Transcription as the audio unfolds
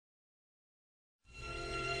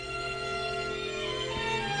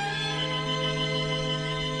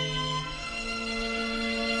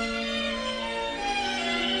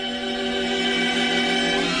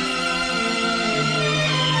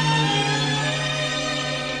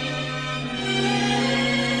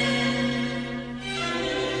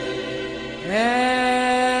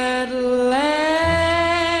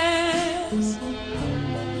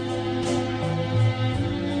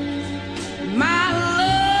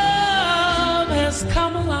has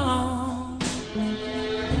come along.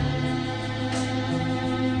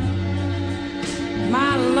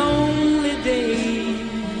 My lonely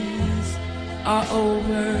days are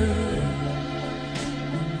over,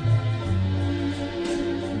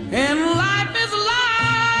 and life is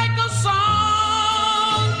like a song.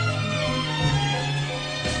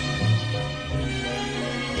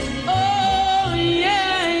 Oh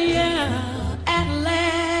yeah, yeah, at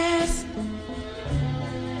last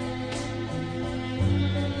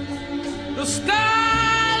the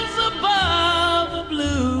skies above are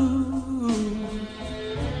blue.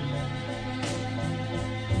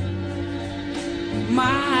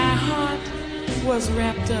 My heart was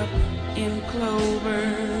wrapped up in clover.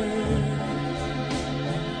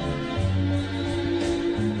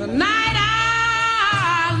 The night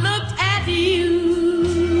I looked at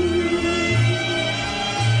you,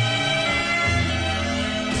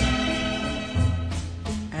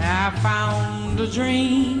 I found a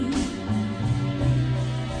dream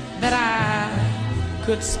that I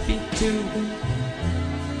could speak to,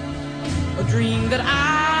 a dream that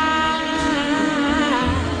I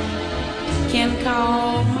can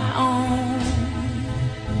call my own.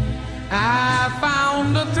 I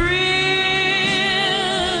found a thrill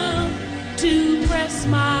to press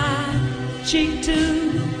my cheek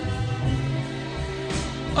to,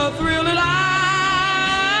 a thrill that I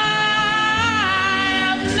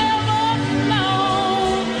have never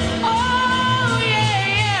known. Oh yeah,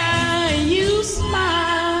 yeah, you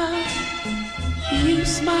smile, you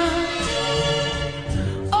smile.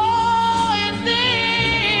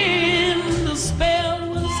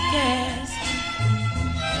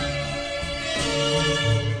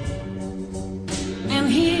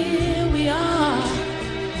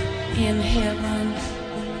 In heaven,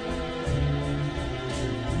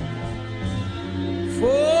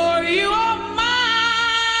 for you are mine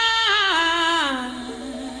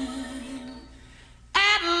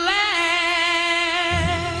at last.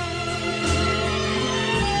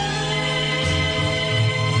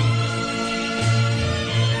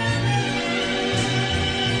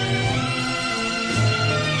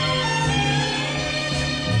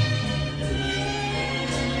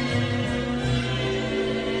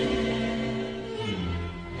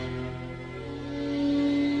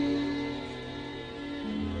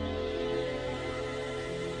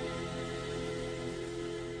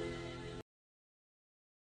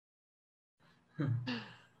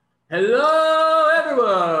 Hello,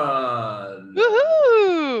 everyone!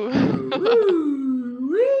 Woohoo!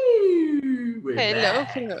 Woo-woo! We're Hello,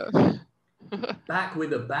 back. hello. Back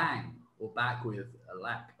with a bang, or back with a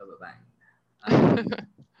lack of a bang.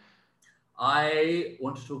 I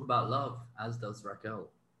want to talk about love, as does Raquel.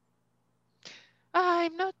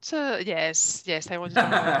 I'm not. Yes, I want to talk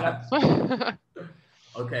about love.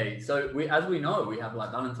 Okay, so as we know, we have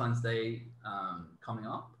like Valentine's Day coming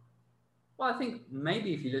up. Well, I think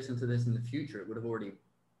maybe if you listen to this in the future, it would have already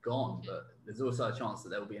gone, but there's also a chance that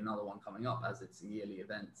there will be another one coming up as it's a yearly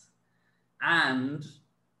event. And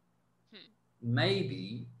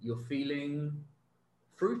maybe you're feeling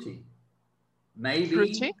fruity. Maybe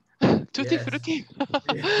Fruity? Tutti yes. frutti?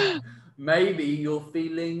 Yeah. Maybe you're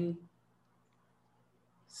feeling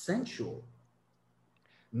sensual.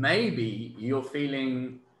 Maybe you're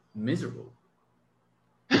feeling miserable.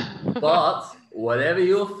 But whatever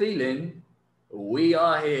you're feeling, we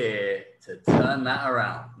are here to turn that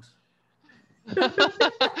around.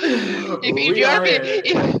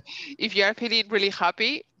 if you are feeling really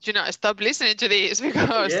happy, stop listening to this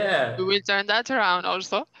because we will turn that around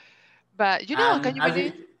also. But can you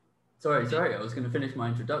believe? Sorry, I was going to finish my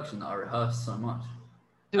introduction that I rehearsed so much.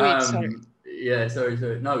 Do it, sorry. Yeah, sorry.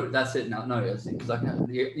 No, that's it now. No, that's it, because I can't.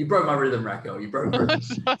 You broke my rhythm, Raquel. You broke my rhythm.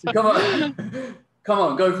 So come on, come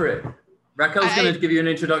on, go for it. Raquel's going to give you an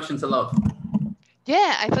introduction to love.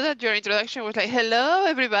 Yeah, I thought that your introduction was like, hello,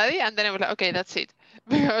 everybody. And then I was like, okay, that's it.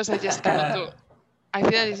 Because I just cannot do it. I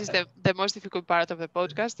think that this is the most difficult part of the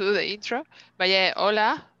podcast, to do the intro. But yeah,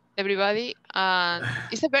 hola, everybody. And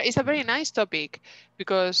it's a very nice topic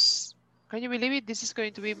because, can you believe it? This is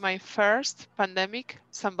going to be my first pandemic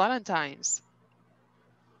St. Valentine's.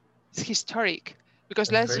 It's historic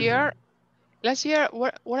because last year,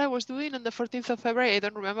 what I was doing on the 14th of February, I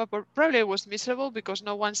don't remember, but probably I was miserable because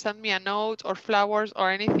no one sent me a note or flowers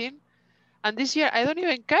or anything. And this year, I don't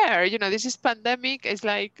even care. This is pandemic. It's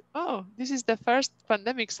like, oh, this is the first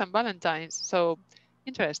pandemic St. Valentine's. So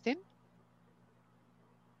interesting.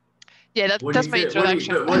 Yeah, that's my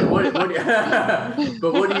introduction. But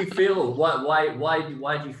what do you feel? Why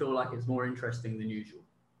do you feel like it's more interesting than usual?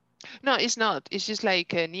 No, it's not. It's just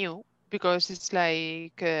like new because it's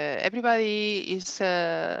like everybody is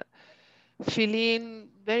feeling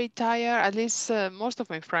very tired, at least most of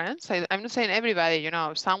my friends. I'm not saying everybody,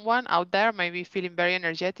 someone out there may be feeling very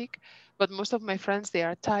energetic, but most of my friends, they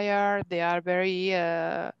are tired, they are very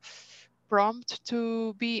prompt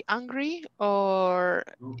to be angry or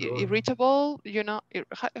Oh god. irritable,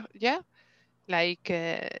 yeah. Like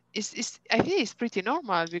I think it's pretty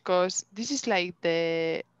normal because this is like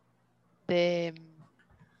the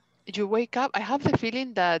you wake up. I have the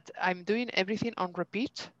feeling that I'm doing everything on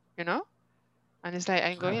repeat, you know, and it's like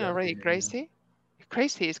I'm I have going that already feeling, yeah. crazy.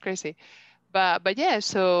 Crazy is crazy, but yeah.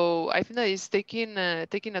 So I think that it's taking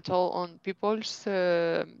a toll on people's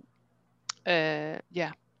yeah,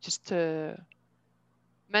 just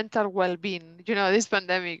mental well-being. This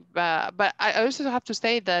pandemic. But I also have to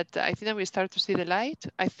say that I think that we start to see the light.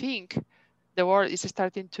 I think the world is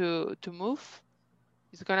starting to move.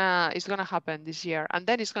 It's gonna happen this year, and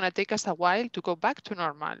then it's gonna take us a while to go back to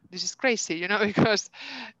normal. This is crazy, because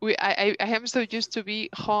I am so used to be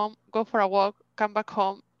home, go for a walk, come back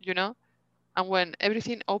home, and when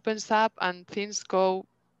everything opens up and things go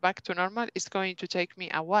back to normal, it's going to take me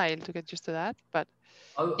a while to get used to that. But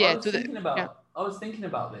I yeah, was thinking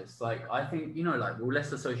about this. Like, I think, like, we're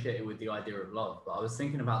less associated with the idea of love, but I was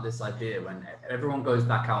thinking about this idea when everyone goes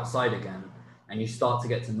back outside again and you start to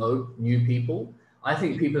get to know new people. I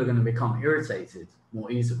think people are going to become irritated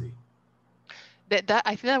more easily. that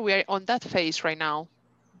I think that we are on that phase right now.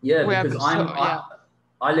 Yeah, We are because so yeah.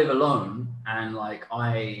 I live alone, and like,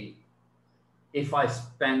 if I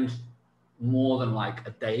spend more than like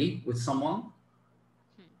a day with someone,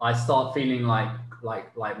 I start feeling like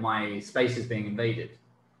my space is being invaded,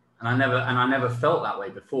 and I never felt that way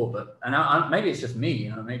before. But maybe it's just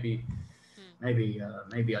me, Hmm.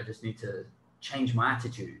 maybe I just need to change my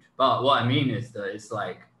attitude. But what I mean is that it's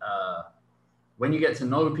like, when you get to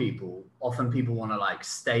know people, often people want to like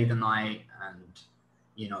stay the night, and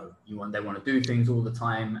they want to do things all the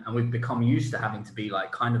time, and we've become used to having to be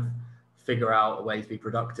like kind of figure out a way to be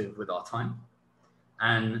productive with our time.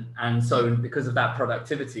 And so because of that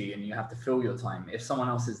productivity, and you have to fill your time, if someone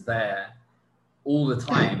else is there all the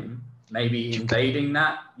time, maybe You invading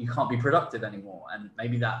that, you can't be productive anymore. And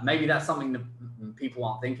maybe that's something that people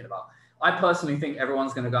aren't thinking about. I personally think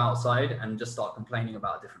everyone's going to go outside and just start complaining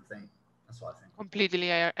about a different thing. That's what I think.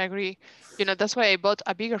 Completely, I agree. That's why I bought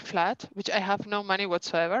a bigger flat, which I have no money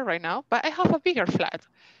whatsoever right now, but I have a bigger flat.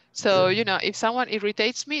 So, Good. if someone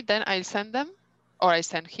irritates me, then I'll send them or I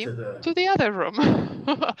send him To the to the other room,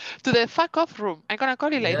 to the fuck off room. I'm gonna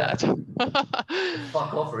call it like Yeah, that. the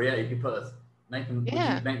fuck off. Yeah, you could make them. Would you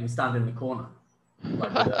Yeah. make them stand in the corner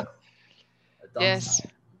like with a dunce Yes.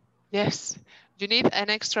 hat? Yes, you need an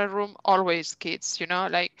extra room always, kids,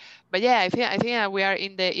 like, but yeah, I think we are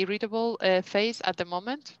in the irritable phase at the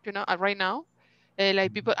moment, right now.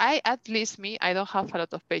 Like people, at least me, I don't have a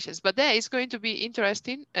lot of patience, but yeah, it's going to be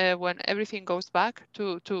interesting when everything goes back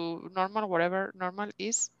to normal, whatever normal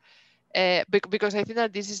is. Because I think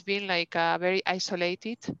that this has been like a very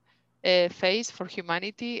isolated phase for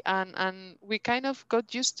humanity, and we kind of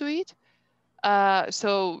got used to it.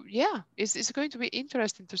 So yeah, it's going to be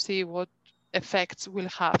interesting to see what effects we'll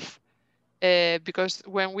have. Because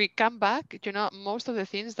when we come back, most of the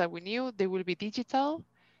things that we knew, they will be digital.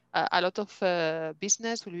 A lot of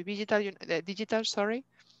business will be digital. Digital, sorry.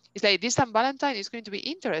 It's like this San Valentine is going to be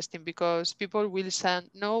interesting because people will send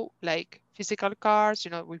no like physical cards.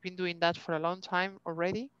 We've been doing that for a long time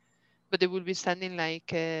already, but they will be sending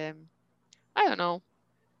like I don't know,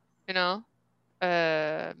 you know,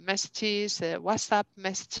 messages, WhatsApp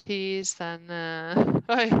messages, and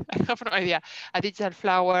I have no idea. A digital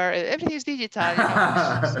flower, everything is digital,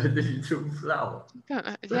 Digital flower.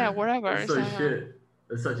 Yeah, whatever. That's so So, shit.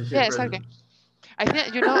 That's such a yeah, shit exactly. present. I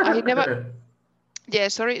think I never. Yeah,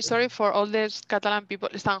 sorry for all these Catalan people.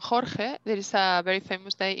 San Jorge, there is a very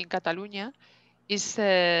famous day in Catalonia. Is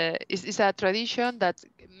a tradition that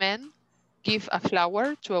men give a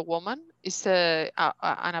flower to a woman. It's and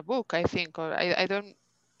a book, I think, or I don't.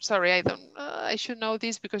 Sorry, I don't. I should know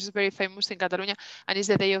this because it's very famous in Catalonia, and it's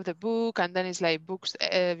the day of the book, and then it's like books,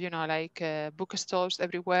 like bookstores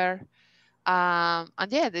everywhere. And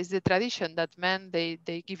yeah, there's the tradition that men they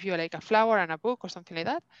give you like a flower and a book or something like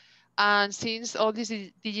that. And since all this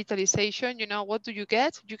digitalization, what do you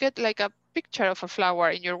get? You get like a picture of a flower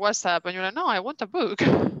in your WhatsApp, and you're like, no, I want a book.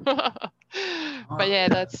 But Oh yeah,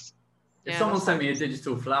 yeah. If yeah, someone that's how sent it me a is.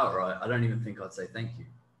 digital flower, I don't even think I'd say thank you.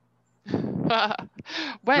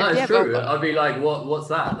 Well, No, it's yeah, but true. I'd be like, what's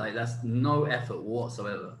that? Like, that's no effort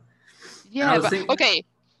whatsoever. And I yeah, was but thinking, okay.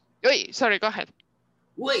 Wait, sorry, go ahead.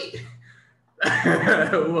 wait.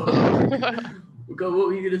 What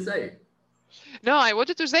were you gonna say? No, I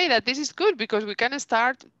wanted to say that this is good because we can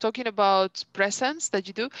start talking about presents that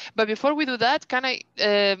you do. But before we do that, can I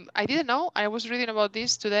didn't know. I was reading about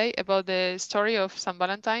this today about the story of St.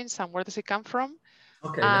 Valentine's and where does it come from.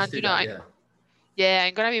 Okay, let's And do that. Yeah. yeah,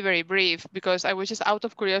 I'm gonna be very brief because I was just out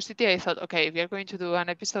of curiosity. I thought, okay, if we are going to do an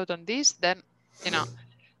episode on this, then you know.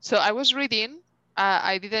 So I was reading.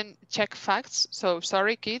 I didn't check facts, so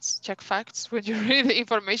sorry, kids. Check facts when you read the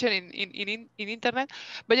information in internet.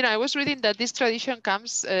 But I was reading that this tradition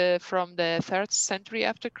comes from the 3rd century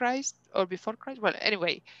after Christ or before Christ. Well,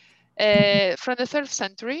 anyway, from the 3rd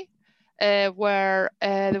century, where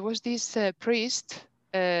there was this priest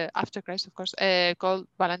after Christ, of course, called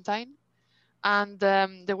Valentine, and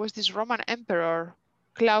there was this Roman emperor,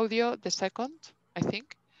 Claudio II, I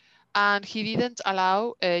think, and he didn't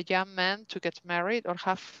allow young men to get married or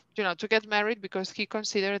have, to get married because he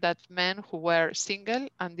considered that men who were single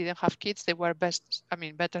and didn't have kids, they were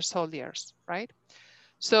better soldiers, right?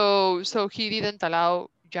 So he didn't allow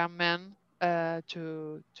young men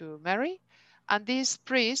to marry, and this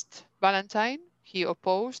priest Valentine, he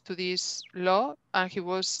opposed to this law, and he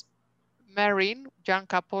was marrying young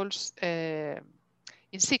couples in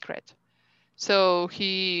secret. So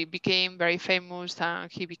he became very famous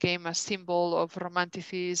and he became a symbol of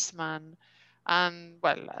romanticism and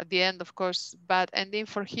well, at the end, of course, bad ending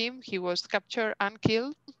for him. He was captured and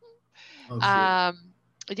killed. Oh shit. Um,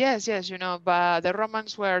 yes, but the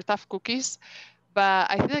Romans were tough cookies. But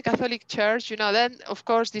I think the Catholic Church, then of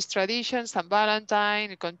course this tradition, St.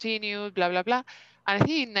 Valentine, continued, blah, blah, blah. And I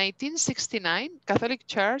think in 1969, Catholic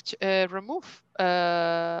Church removed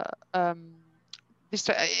I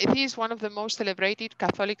think it's one of the most celebrated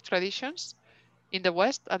Catholic traditions in the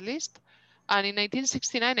West, at least. And in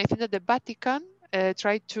 1969, I think that the Vatican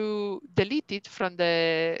tried to delete it from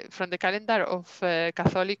the calendar of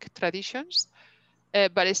Catholic traditions.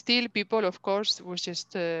 But still, people, of course, was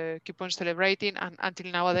just keep on celebrating. And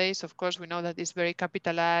until nowadays, of course, we know that it's very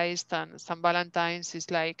capitalized. And St. Valentine's is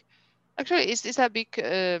like, actually, it's a big,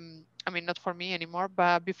 I mean, not for me anymore,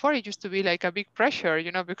 but before it used to be like a big pressure,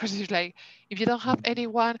 because it's like, if you don't have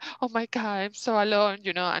anyone, oh my God, I'm so alone,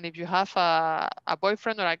 and if you have a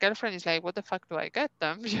boyfriend or a girlfriend, it's like, what the fuck do I get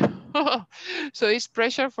them? So it's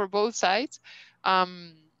pressure for both sides.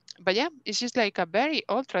 Um, but yeah, it's just like a very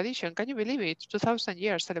old tradition. Can you believe it? 2000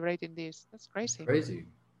 years celebrating this. That's It's crazy. crazy.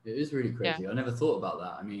 It is really Yeah. crazy. I never thought about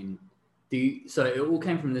that. I mean, so it all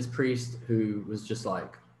came from this priest who was just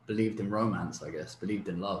like believed in romance, I guess, believed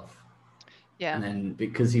in love. Yeah. And then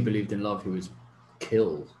because he believed in love, he was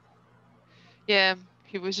killed. Yeah,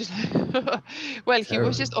 he was just well, he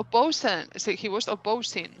was Terrible. just opposing. So he was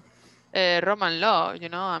opposing Roman law.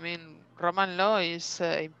 I mean, Roman law is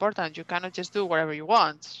important. You cannot just do whatever you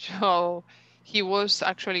want. So he was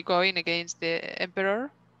actually going against the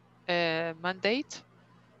emperor mandate.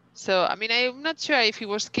 So I mean, I'm not sure if he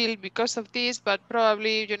was killed because of this, but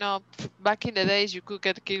probably, back in the days, you could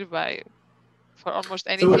get killed for almost So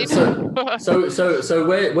anything. so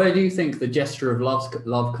where do you think the gesture of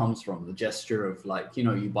love comes from? The gesture of like,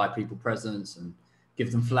 you buy people presents and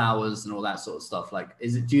give them flowers and all that sort of stuff. Like,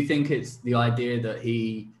 do you think it's the idea that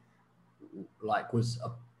he like was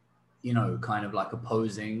kind of like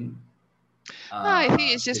opposing No, I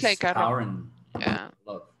think it's just this like power and yeah.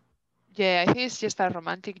 love? Yeah, I think it's just a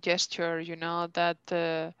romantic gesture,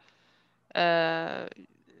 that uh,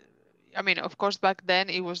 I mean, of course, back then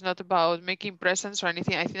it was not about making presents or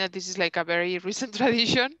anything. I think that this is like a very recent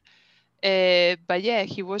tradition. But yeah,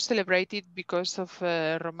 he was celebrated because of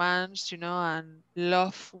romance, and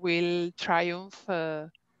love will triumph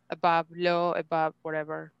above law, above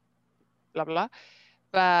whatever, blah, blah.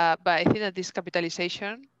 But I think that this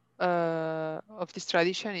capitalization of this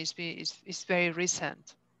tradition is very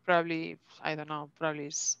recent. Probably, I don't know, probably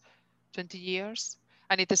it's 20 years.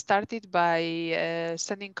 And it started by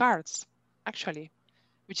sending cards, actually,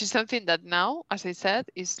 which is something that now, as I said,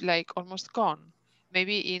 is like almost gone.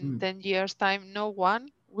 Maybe in 10 years' time, no one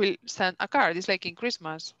will send a card. It's like in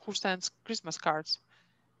Christmas. Who sends Christmas cards?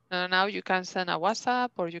 Now you can send a WhatsApp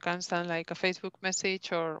or you can send like a Facebook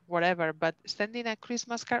message or whatever, but sending a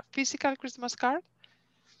Christmas card, physical Christmas card,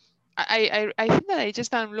 I think that I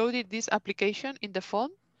just downloaded this application in the phone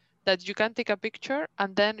that you can take a picture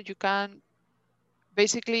and then you can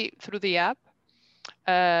basically through the app,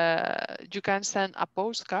 you can send a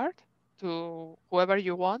postcard to whoever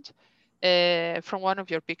you want from one of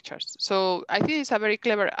your pictures. So I think it's a very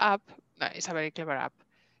clever app. No, it's a very clever app.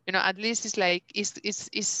 At least it's like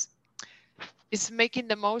it's making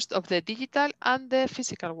the most of the digital and the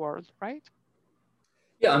physical world, right?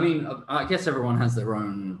 Yeah, I mean, I guess everyone has their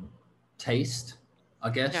own taste. I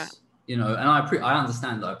Yeah. guess and I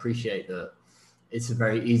understand. I appreciate that. it's a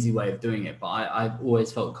very easy way of doing it. But I've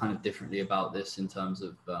always felt kind of differently about this in terms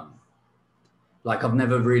of like I've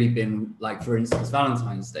never really been like, for instance,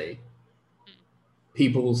 Valentine's Day,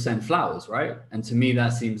 people will send flowers, right? And to me,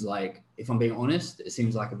 that seems like, if I'm being honest, it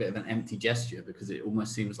seems like a bit of an empty gesture, because it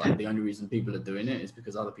almost seems like the only reason people are doing it is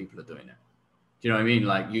because other people are doing it. Do you know what I mean?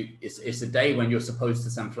 Like it's a day when you're supposed to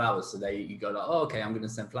send flowers. So you go like, oh, okay, I'm going to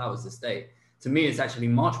send flowers this day. To me, it's actually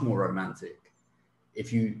much more romantic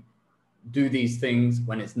if you do these things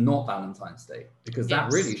when it's not Valentine's Day, because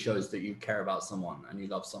that really shows that you care about someone and you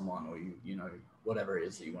love someone, or you know, whatever it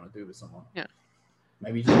is that you want to do with someone. Yeah.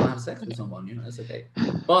 Maybe you just want to have sex with someone, you know, that's okay.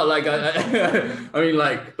 But like, I mean,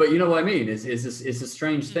 like, but you know what I mean? It's a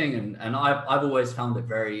strange thing. And I've always found it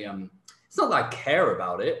very, it's not that I care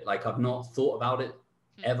about it. Like, I've not thought about it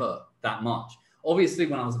ever that much. Obviously,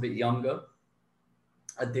 when I was a bit younger,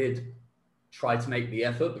 I did try to make the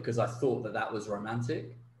effort because I thought that was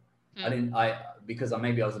romantic. Because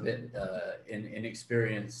maybe I was a bit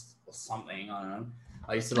inexperienced or something. I don't know.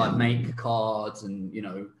 I used to like make cards and, you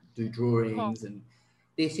know, do drawings and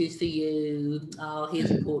this is for you. Oh,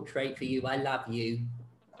 here's a portrait for you. I love you.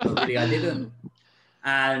 But really, I didn't.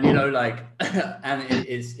 And, you know, like, and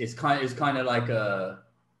it's kind of like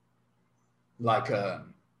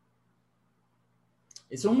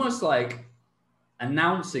it's almost like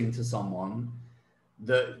announcing to someone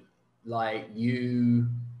that like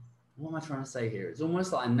what am I trying to say here? It's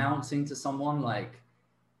almost like announcing to someone like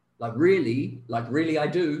really I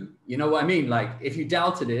do, you know what I mean? Like, if you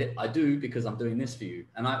doubted it, I do, because I'm doing this for you.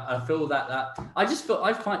 And I feel that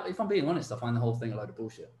I find, if I'm being honest, I find the whole thing a load of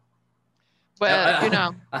bullshit. Well, you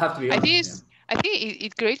know, I have to be honest. I think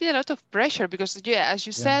it created a lot of pressure because, as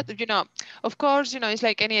you said, you know, of course, you know, it's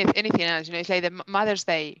like anything else, you know, it's like the Mother's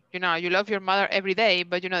Day, you know, you love your mother every day,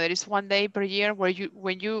 but, you know, there is one day per year where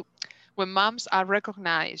when moms are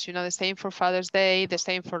recognized, you know, the same for Father's Day, the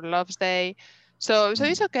same for Love's Day. So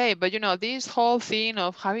it's okay, but, you know, this whole thing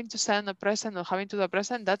of having to send a present or having to do a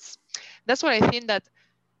present, that's what I think that,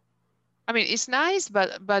 I mean, it's nice,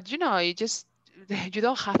 but you know, you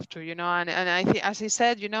don't have to, you know, and I think, as I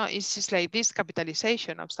said, you know, it's just like this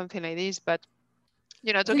capitalization of something like this. But,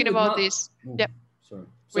 you know, talking about this,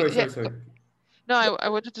 Sorry. No, I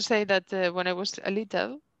wanted to say that when I was a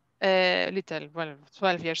little, well,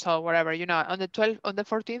 12 years old, whatever, you know, on the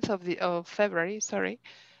 14th of February, sorry,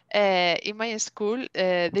 in my school,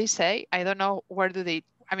 they say, I don't know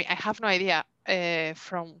I mean, I have no idea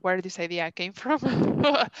from where this idea came from,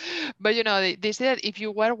 but, you know, they say that if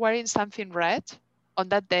you were wearing something red on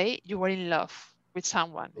that day, you were in love with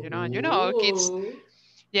someone, you know, and, you know, kids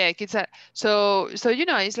are, so, you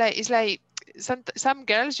know, it's like some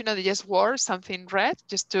girls, you know, they just wore something red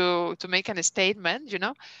just to make a statement, you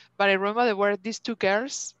know. But I remember there were these two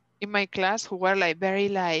girls in my class who were like very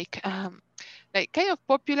like kind of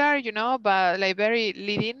popular, you know, but like very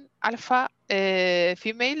leading alpha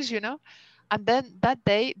females, you know. And then that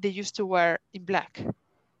day they used to wear in black,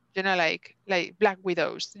 you know, like black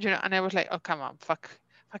widows, you know. And I was like, oh, come on,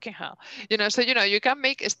 fucking hell, you know. So, you know, you can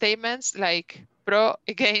make statements like pro,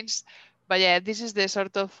 against, but yeah, this is the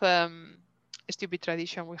sort of stupid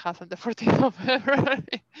tradition we have on the 14th of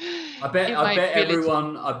February. I bet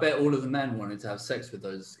all of the men wanted to have sex with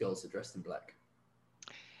those girls that dressed in black.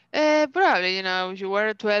 Probably, you know, you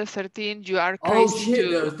were 12, 13, you are crazy. Oh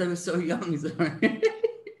shit, they were so young. Sorry.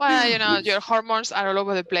 Well, you know, your hormones are all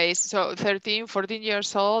over the place. So 13, 14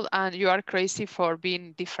 years old, and you are crazy for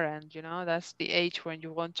being different, you know. That's the age when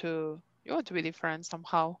you want to be different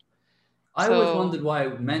somehow. I always wondered why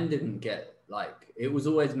men didn't get, like, it was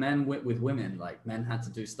always men with women. Like, men had to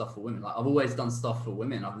do stuff for women. Like, I've always done stuff for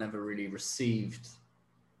women. I've never really received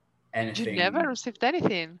anything. You never received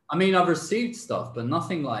anything? I mean, I've received stuff, but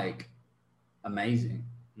nothing like amazing.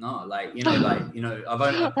 No, like, you know, I've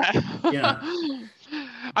only, you know.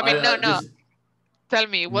 I mean, no. Tell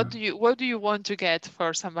me, what do you want to get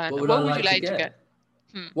for someone? What would you like to get?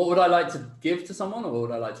 What would I like to give to someone, or what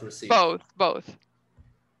would I like to receive? Both.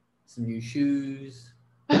 Some new shoes.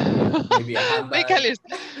 Maybe a handbag. Make a list.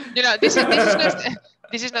 You know, this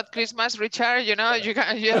is not Christmas, Richard. You know, you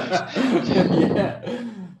can. Yeah,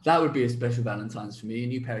 that would be a special Valentine's for me. A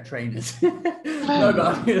new pair of trainers. No,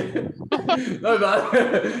 but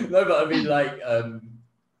I mean, like,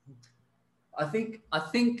 I think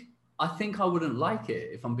I wouldn't like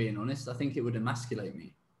it, if I'm being honest. I think it would emasculate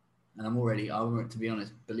me. And to be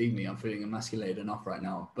honest, believe me, I'm feeling emasculated enough right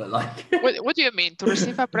now. But like, what do you mean? To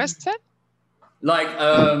receive a present? Like,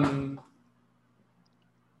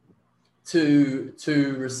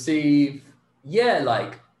 to receive, yeah,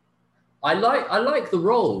 like, I like the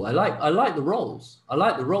role. I like the roles. I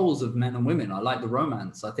like the roles of men and women. I like the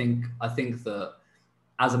romance. I think that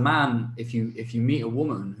as a man, if you meet a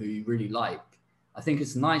woman who you really like, I think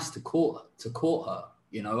it's nice to court her.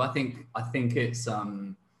 You know, I think it's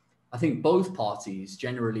I think both parties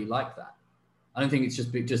generally like that. I don't think it's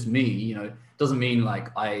just me. You know, it doesn't mean like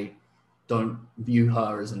I don't view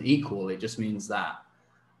her as an equal. It just means that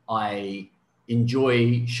I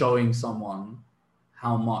enjoy showing someone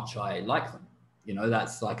how much I like them. You know,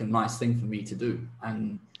 that's like a nice thing for me to do.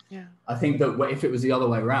 And Yeah. I think that if it was the other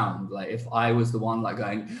way around, like if I was the one like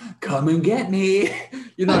going, come and get me,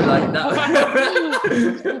 you know, like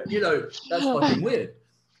that, you know, that's fucking weird.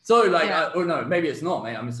 So like, Yeah. or no, maybe it's not,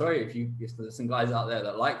 mate. I'm sorry if there's some guys out there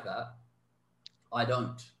that like that. I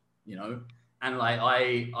don't, you know, and like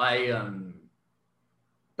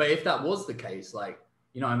but if that was the case, like,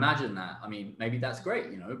 you know, imagine that. I mean, maybe that's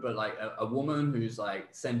great, you know, but like a woman who's like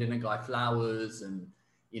sending a guy flowers and,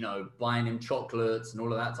 you know, buying him chocolates and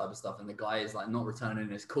all of that type of stuff. And the guy is like not returning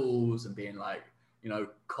his calls and being like, you know,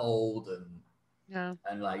 cold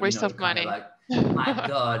and like, Waste you know, of kind money. of like, my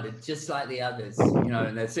God, just like the others, you know,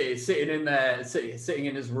 and they're sitting in there, sitting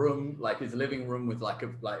in his room, like his living room with like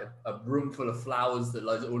a room full of flowers that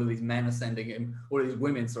like all of these men are sending him, all of these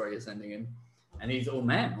women, sorry, are sending him. And he's all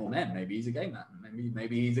men. Maybe he's a gay man.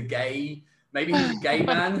 Maybe he's a gay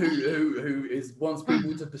man who wants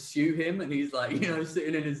people to pursue him, and he's like, you know,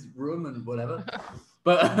 sitting in his room and whatever.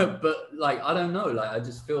 But like, I don't know. Like, I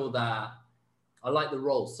just feel that I like the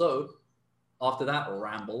role. So after that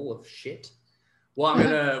ramble of shit, what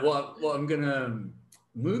I'm gonna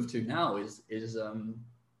move to now is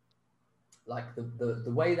like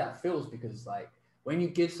the way that feels, because like when you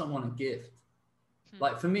give someone a gift.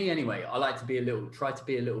 Like for me anyway, I like to try to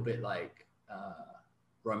be a little bit like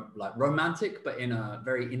romantic, but in a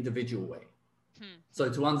very individual way. So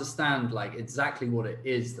to understand like exactly what it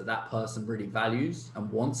is that person really values and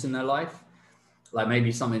wants in their life, like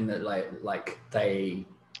maybe something that like they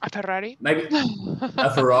A Ferrari? maybe a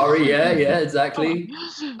Ferrari, yeah, exactly.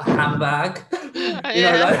 A handbag, you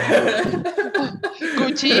know, like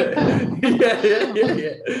Gucci.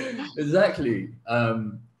 yeah, exactly.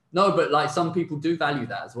 No, but like some people do value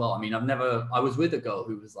that as well. I mean, I was with a girl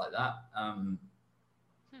who was like that.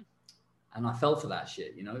 And I fell for that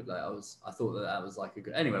shit, you know, like I thought that was like a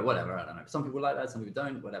good, anyway, whatever. I don't know. Some people like that, some people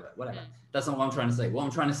don't, whatever. That's not what I'm trying to say. What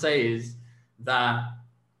I'm trying to say is that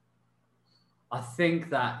I think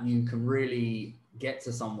that you can really get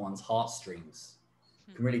to someone's heartstrings,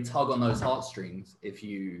 can really tug on those heartstrings if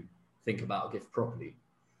you think about a gift properly.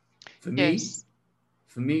 For me,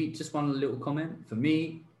 just one little comment. For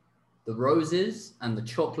me, the roses and the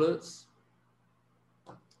chocolates,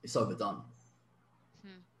 it's overdone.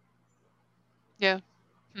 Yeah.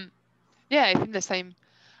 Yeah, I think the same.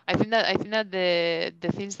 I think that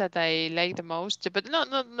the things that I like the most, but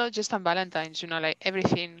not just on Valentine's, you know, like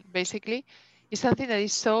everything basically, is something that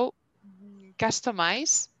is so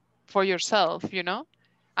customized for yourself, you know,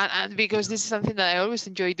 and because this is something that I always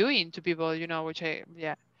enjoy doing to people, you know, which I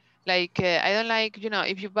I don't like, you know,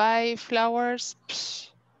 if you buy flowers.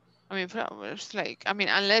 I mean, flowers, like, I mean,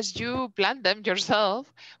 unless you plant them yourself,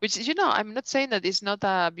 which, you know, I'm not saying that it's not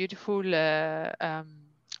a beautiful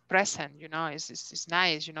present, you know, it's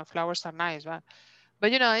nice, you know, flowers are nice,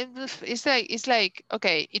 but you know, it's like,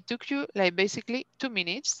 okay, it took you like basically 2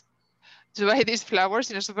 minutes to buy these flowers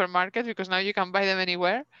in a supermarket because now you can buy them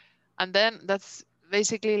anywhere. And then that's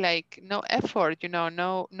basically like no effort, you know,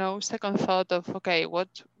 no second thought of, okay, what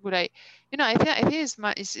would I, you know, I think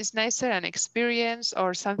it's nicer an experience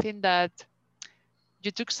or something that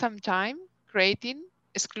you took some time creating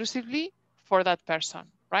exclusively for that person,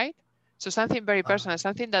 right? So something very personal,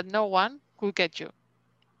 something that no one could get you.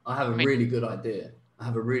 I have a really good idea.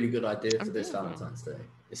 For this Valentine's Day.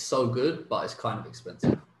 It's so good, but it's kind of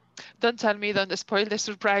expensive. Don't tell me, don't spoil the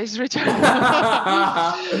surprise, Richard. No,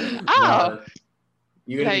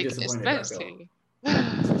 you're gonna be Like disappointed,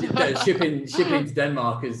 expensive. Shipping to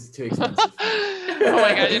Denmark is too expensive. Oh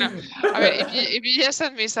my God, you know, I mean, if you just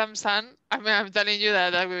send me some sun, I mean, I'm telling you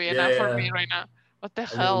that would be enough for me right now. What the a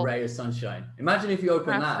little hell? ray of sunshine. Imagine if you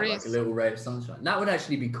open that like a little ray of sunshine. That would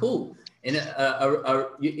actually be cool. In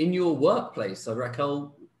in your workplace. So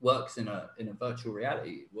Raquel works in a virtual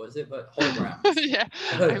reality. What is it? But holograms. Yeah,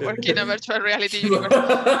 I work in a virtual reality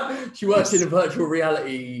universe. She works in a virtual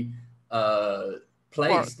reality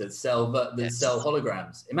place that sell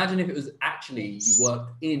holograms. Imagine if it was actually you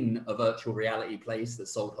worked in a virtual reality place that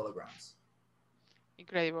sold holograms.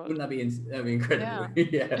 Incredible. Wouldn't that be incredible?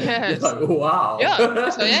 Yeah. Yes. Like, wow. Yeah.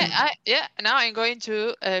 So now I'm going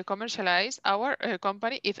to commercialize our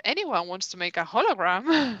company. If anyone wants to make a hologram.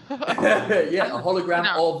 A hologram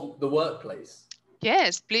of the workplace.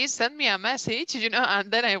 Yes, please send me a message,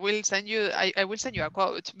 and then I will send you. I will send you a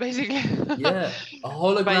quote, basically. Yeah, a But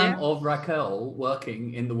hologram yeah, of Raquel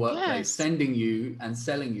working in the workplace, yes, sending you and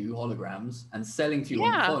selling you holograms and selling to you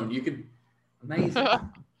on the yeah. phone. You could, amazing.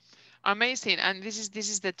 Amazing. And this is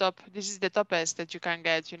the toppest that you can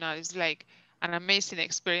get, it's like an amazing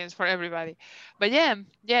experience for everybody. But yeah,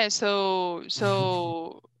 so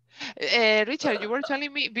Richard, you were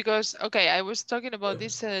telling me, because okay, I was talking about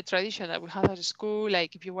this tradition that we have at school,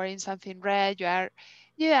 like if you're wearing something red, you are,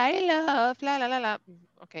 yeah, I love la la la la.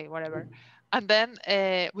 Okay, whatever. And then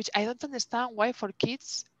which I don't understand why for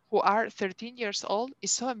kids who are 13 years old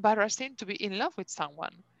it's so embarrassing to be in love with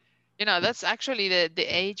someone. That's actually the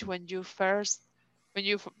age when you first, when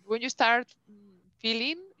you start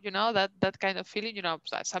feeling, that kind of feeling.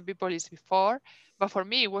 Some people is before, but for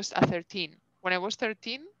me it was at 13. When I was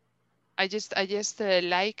 13, I just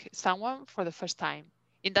like someone for the first time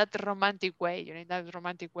in that romantic way, in that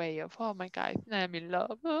romantic way of, oh my God, I'm in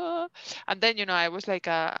love. And then, I was like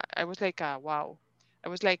a wow. I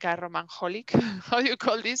was like a romanholic. How do you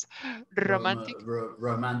call this? Romantic.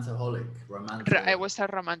 Romantaholic. I was a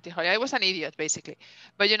romantic. I was an idiot, basically.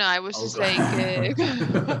 But I was Oh just like,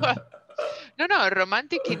 god. no,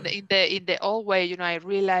 romantic in the old way. I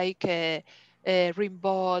really like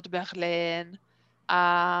Rimbaud, Verlaine,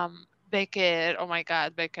 Becker. Oh my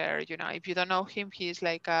God, Becker. If you don't know him, he's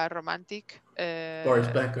like a romantic Boris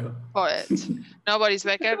Becker. poet. No, Boris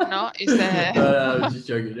Becker. No, is No, no, I'm just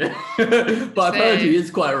joking. But is I've heard the he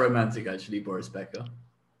is quite romantic, actually, Boris Becker.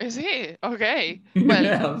 is he okay? Well,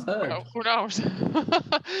 Yeah, I've heard. who knows?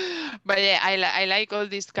 But yeah, I like all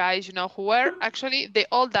these guys, who were actually, they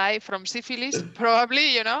all died from syphilis,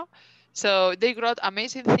 probably, So they wrote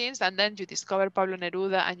amazing things, and then you discover Pablo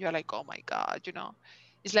Neruda, and you're like, oh my God.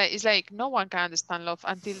 It's like no one can understand love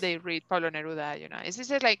until they read Pablo Neruda. It's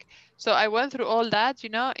just like, so I went through all that,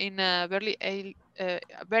 in a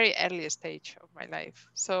very early stage of my life.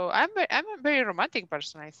 So I'm a very romantic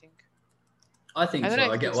person, I think. I I think don't know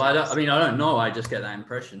so. if I get. you Well, see I this. mean, I don't know. I just get that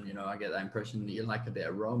impression. I get that impression that you like a bit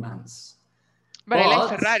of romance, But I like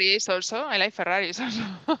but Ferraris also. I like Ferraris also.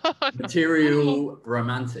 material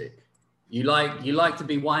romantic. You like to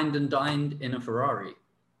be wined and dined in a Ferrari.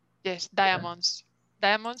 Yes, Yeah. diamonds.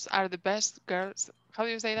 Diamonds are the best girls. How do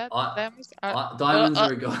you say that? I, Diamonds are. diamonds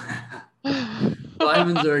are a girl.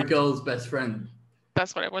 Diamonds are a girl's best friend.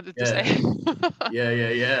 That's what I wanted to Yeah. say.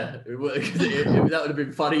 Yeah. That would have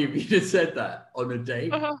been funny if you just said that on a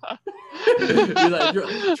date. Be like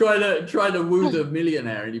try to woo the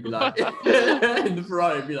millionaire, and you'd be like in the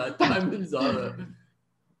Ferrari, you'd be like, diamonds are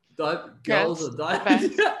girls Girls, are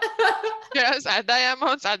diamonds. best. Girls are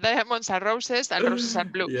diamonds are roses, and roses are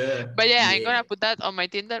blue. Yeah, But yeah, I'm yeah. gonna put that on my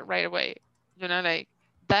Tinder right away. Like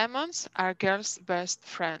diamonds are girls' best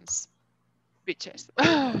friends. Bitches.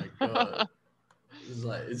 Oh my god. It's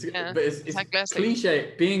like Yeah, but it's it's a classic.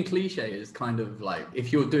 cliche. Being cliche is kind of like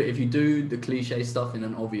if you do the cliche stuff in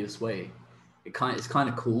an obvious way, it's kind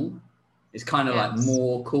of cool. It's kind of like Yes.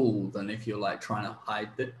 more cool than if you're like trying to hide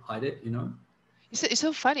it. It's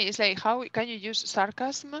so funny. It's like, how can you use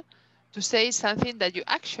sarcasm to say something that you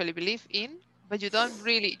actually believe in, but you don't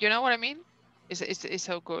really, you know what I mean? It's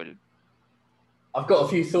so cool. I've got a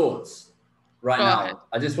few thoughts right Go ahead. now.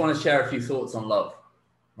 I just want to share a few thoughts on love,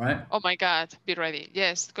 right? Oh my God, be ready.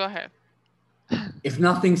 Yes, go ahead. If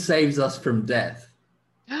nothing saves us from death,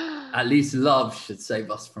 at least love should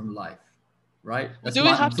save us from life, right? That's Do we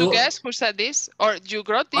my have to thought. guess who said this? Or you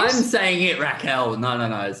wrote I'm this? saying it, Raquel. No.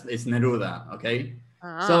 It's Neruda, okay?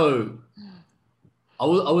 Ah. So I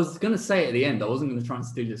was going to say at the end, I wasn't going to try and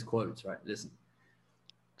steal his quotes, right? Listen.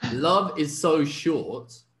 Love is so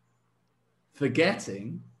short,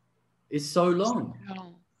 forgetting is so long.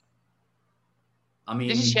 No. I mean,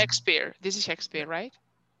 This is Shakespeare. This is Shakespeare, right?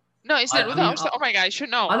 No, it's I Neruda mean, also. Oh my God, I should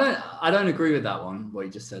know. I don't agree with that one. What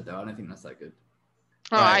you just said, though. I don't think that's that good.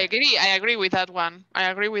 No, Right. I agree. I agree with that one. I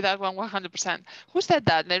agree with that one 100%. Who said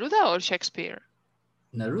that? Neruda or Shakespeare?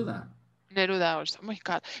 Neruda. Neruda also. Oh my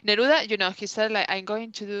God. Neruda, he said, like, I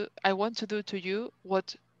want to do to you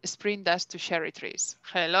what spring does to cherry trees.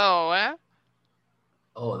 Hello, eh?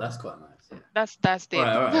 Oh, that's quite nice. Yeah. That's deep.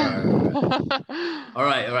 All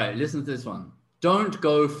right. Listen to this one. Don't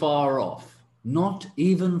go far off, not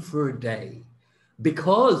even for a day,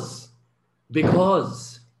 because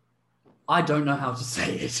I don't know how to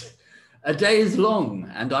say it. A day is long,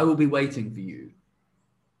 and I will be waiting for you,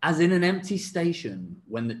 as in an empty station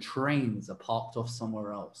when the trains are parked off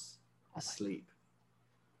somewhere else, asleep.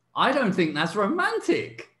 I don't think that's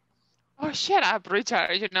romantic. Oh, shut up,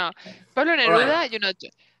 Richard. Pablo All right. Neruda,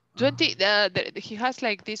 20, he has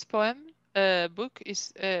like this poem. book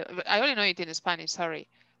is, I only know it in Spanish, sorry.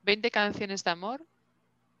 20 canciones de amor,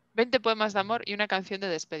 20 poemas de amor y una canción de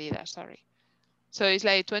despedida, sorry. So it's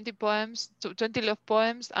like 20 poems, 20 love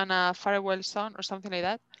poems and a farewell song or something like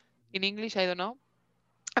that. In English, I don't know.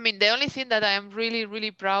 I mean, the only thing that I am really,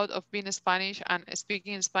 really proud of being Spanish and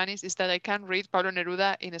speaking in Spanish is that I can read Pablo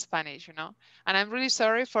Neruda in Spanish, you know. And I'm really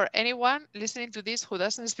sorry for anyone listening to this who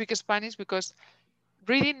doesn't speak Spanish, because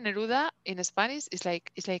reading Neruda in Spanish is like,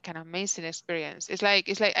 it's like an amazing experience. It's like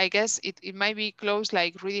I guess it might be close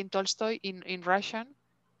like reading Tolstoy in Russian.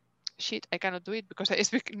 Shit, I cannot do it because I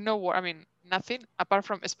speak no word. I mean, nothing apart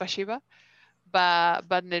from Spasiba. But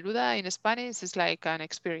Neruda in Spanish is like an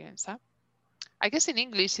experience. Huh? I guess in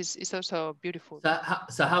English is also beautiful.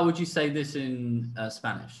 So how would you say this in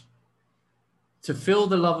Spanish? To feel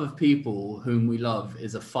the love of people whom we love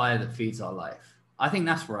is a fire that feeds our life. I think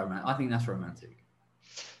that's romantic. I think that's romantic.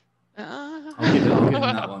 I'll give him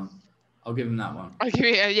that one. I'll give him that one. I'll give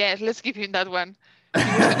you, yeah, let's give him that one. He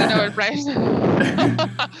was a Nobel Prize.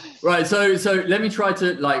 Right. So let me try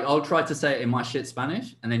to I'll try to say it in my shit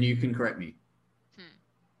Spanish, and then you can correct me.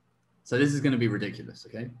 So this is going to be ridiculous,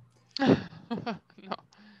 okay? No.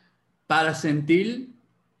 Para sentir.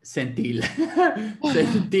 Sentir.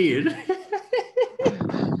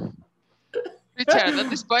 Richard,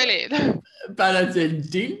 don't spoil it. Para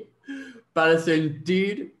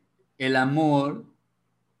sentir el amor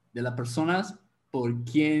de las personas por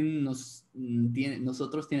quien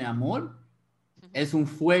nosotros tiene amor, es un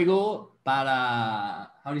fuego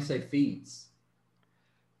para, how do you say feeds?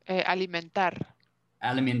 Alimentar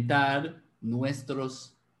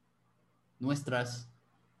nuestras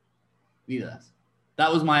vidas.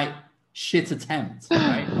 That was my shit attempt,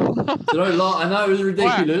 right? So I know it was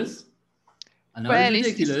ridiculous. I know it's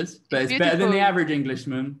ridiculous, but it's better than the average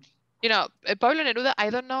Englishman. You know, Pablo Neruda, I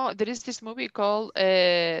don't know, there is this movie called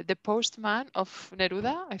The Postman of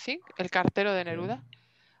Neruda, I think, El Cartero de Neruda.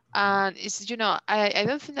 And it's, you know, I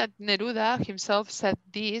don't think that Neruda himself said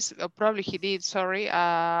this, or probably he did, sorry,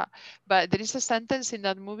 but there is a sentence in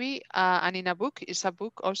that movie and in a book, it's a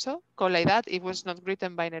book also called like that. It was not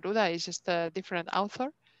written by Neruda, it's just a different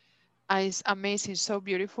author. And it's amazing, so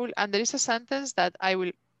beautiful. And there is a sentence that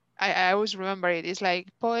I always remember it. It's like,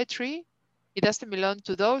 poetry, it doesn't belong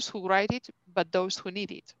to those who write it, but those who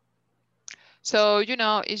need it. So, you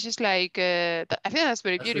know, it's just like, I think that's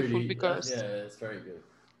very beautiful really, because... yeah, it's very good.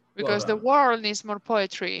 Because the world needs more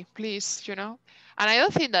poetry, please, you know. And I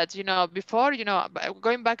don't think that, you know, before, you know,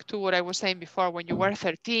 going back to what I was saying before, when you were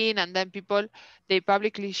 13 and then people, they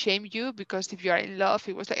publicly shame you because if you are in love,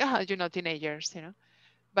 it was like, you know, teenagers, you know.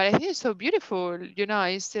 But I think it's so beautiful, you know,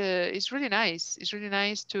 it's really nice. It's really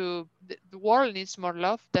nice the world needs more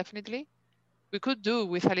love, definitely. We could do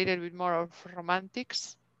with a little bit more of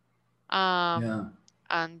romantics. Yeah.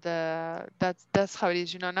 And that's how it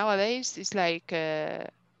is, you know, nowadays it's like,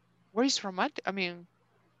 where is romantic? I mean,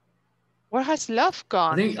 where has love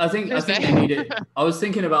gone? I think they need it. I was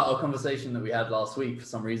thinking about a conversation that we had last week for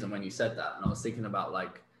some reason when you said that, and I was thinking about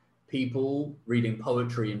like people reading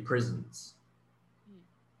poetry in prisons.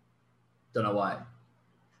 Don't know why,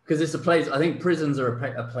 because it's a place. I think prisons are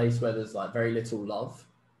a place where there's like very little love.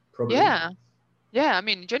 Probably. Yeah. I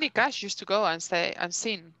mean, Johnny Cash used to go and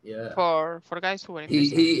sing. Yeah. For guys who were in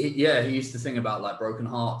prison. He used to sing about like broken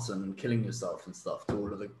hearts and killing yourself and stuff to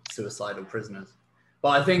all of the suicidal prisoners.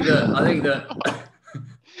 But I think that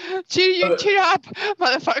cheer up,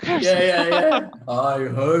 motherfuckers. Yeah. I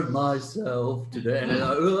hurt myself today.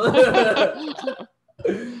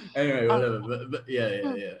 Anyway, whatever. But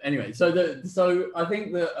yeah. Anyway, so I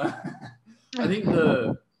think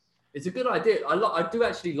that it's a good idea. I do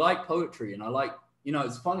actually like poetry, and I like, you know,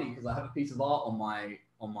 it's funny because I have a piece of art on my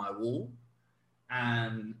wall,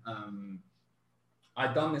 and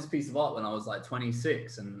I'd done this piece of art when I was like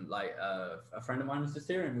 26, and like a friend of mine was just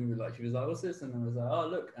here, and she was like, "What's this?" And I was like, "Oh,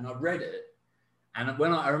 look," and I read it, and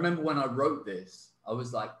I remember when I wrote this, I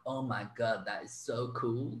was like, "Oh my god, that is so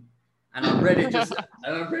cool." And I read it just, because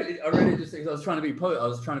I was trying to be a poet. I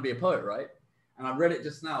was trying to be a poet, right? And I read it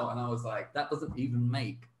just now, and I was like, that doesn't even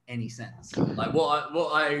make any sense. Like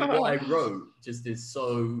what I wrote just is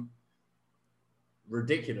so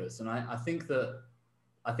ridiculous. And I think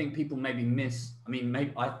people maybe miss. I mean,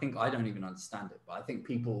 I think I don't even understand it, but I think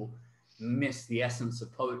people miss the essence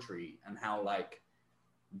of poetry and how like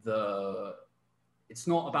it's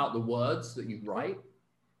not about the words that you write.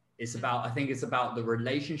 I think it's about the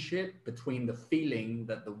relationship between the feeling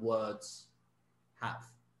that the words have.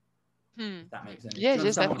 If that makes sense. Yes,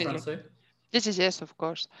 definitely. Yes, of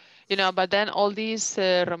course. You know, but then all these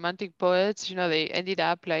romantic poets, you know, they ended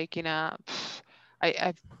up like in a,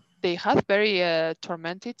 they had very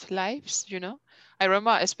tormented lives, you know. I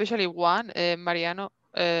remember especially one, Mariano,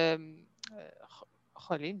 Jolín,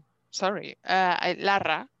 sorry,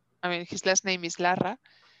 Larra. I mean, his last name is Larra.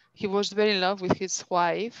 He was very in love with his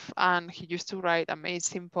wife, and he used to write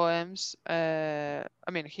amazing poems. I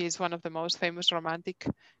mean, he's one of the most famous romantic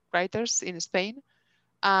writers in Spain,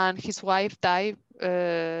 and his wife died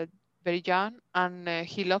very young, and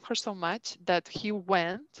he loved her so much that he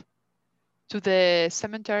went to the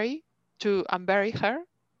cemetery to unbury her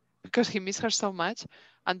because he missed her so much.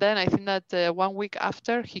 And then I think that 1 week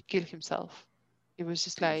after, he killed himself. It was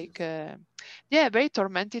just like, Jesus. yeah, very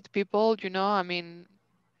tormented people, you know. I mean,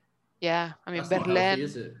 yeah, I mean, That's not healthy, Berlin,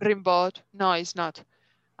 is it? Rimbaud. No, it's not.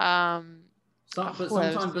 Who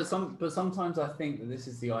else? But sometimes I think that this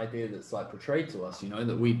is the idea that's like portrayed to us, you know,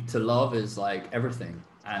 that we to love is like everything,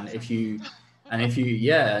 and if you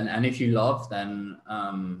love, then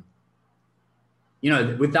you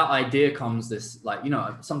know, with that idea comes this, like, you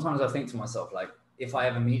know, sometimes I think to myself, like, if I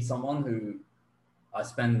ever meet someone who I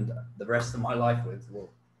spend the rest of my life with,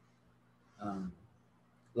 well,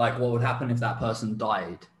 like, what would happen if that person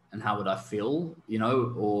died, and how would I feel, you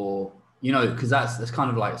know, or, you know, because that's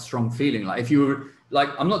kind of like a strong feeling. Like, if you were, like,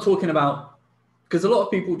 I'm not talking about, because a lot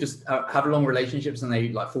of people just have long relationships and they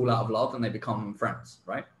like fall out of love and they become friends,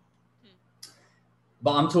 right?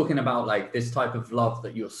 But I'm talking about like this type of love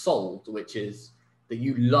that you're sold, which is that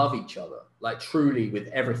you love each other, like truly with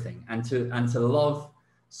everything, and to love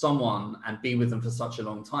someone and be with them for such a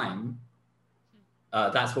long time.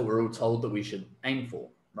 That's what we're all told that we should aim for,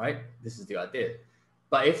 right? This is the idea.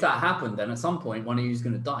 But if that happened, then at some point, one of you is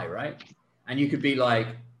going to die, right? And you could be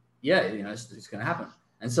like, yeah, you know, it's going to happen.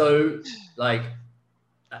 And so, like,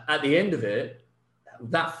 at the end of it,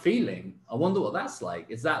 that feeling, I wonder what that's like.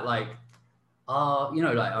 Is that like, you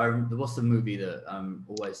know, like, what's the movie that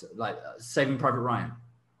always, like, Saving Private Ryan?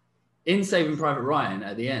 In Saving Private Ryan,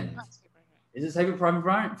 at the end, is it Saving Private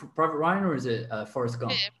Ryan, or is it Forrest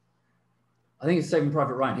Gump? Yeah. I think it's Saving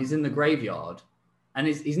Private Ryan. He's in the graveyard, and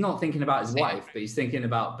he's not thinking about his wife, but he's thinking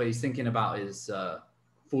about his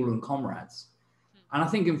fallen comrades. And I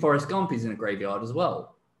think in Forrest Gump, he's in a graveyard as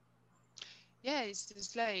well. Yeah,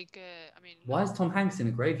 it's like, I mean, why is Tom Hanks in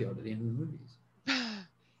a graveyard at the end of the movies?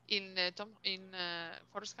 in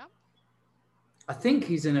Forrest Gump? I think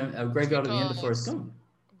he's in a graveyard at the end of Forrest Gump.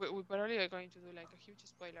 We probably are going to do like a huge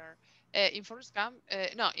spoiler. In Forrest Gump,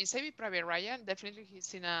 no, in Saving Private Ryan, definitely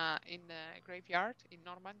he's in a graveyard in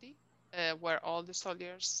Normandy, where all the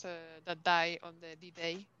soldiers that die on the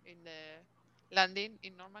D-Day in the landing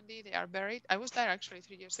in Normandy, they are buried. I was there actually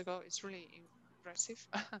 3 years ago. It's really impressive.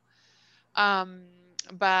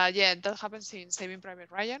 But yeah, that happens in Saving Private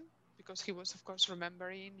Ryan, because he was, of course,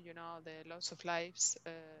 remembering, you know, the loss of lives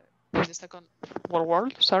in the Second World War.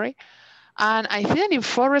 Sorry. And I think in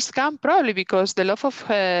Forrest Gump, probably because the love of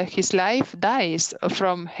his life dies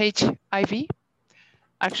from HIV,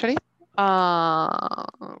 actually. Oh,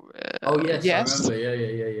 yes, yes. I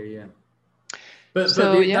remember. Yeah. But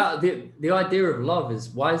the idea of love is,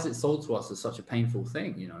 why is it sold to us as such a painful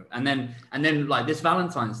thing, you know? And then like this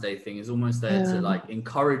Valentine's Day thing is almost there to like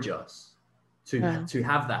encourage us to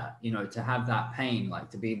have that, you know, to have that pain, like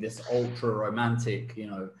to be this ultra romantic, you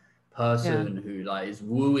know, person who like is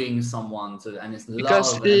wooing someone and it's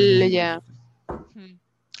because love. And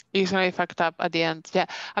it's very fucked up at the end. Yeah,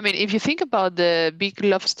 I mean, if you think about the big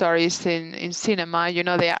love stories in cinema, you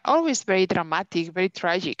know, they are always very dramatic, very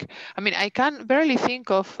tragic. I mean, I can barely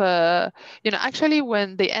think of, you know, actually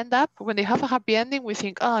when they have a happy ending, we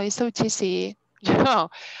think, oh, it's so cheesy, you know,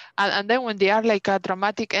 and then when they are like a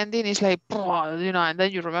dramatic ending, it's like, you know, and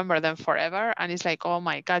then you remember them forever, and it's like, oh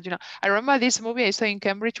my God, you know. I remember this movie I saw in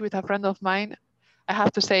Cambridge with a friend of mine. I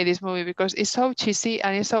have to say this movie because it's so cheesy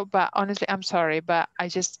and it's so, but honestly, I'm sorry, but I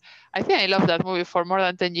think I love that movie for more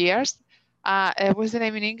than 10 years. What's the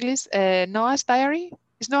name in English? Noah's Diary?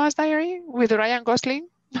 Is Noah's Diary with Ryan Gosling?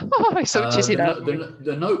 It's so cheesy.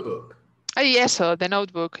 the Notebook. Yes, so The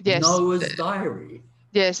Notebook. Yes. Noah's Diary.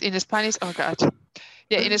 Yes, in Spanish. Oh God.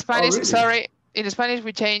 Yeah, in Spanish. Really? Sorry. In Spanish,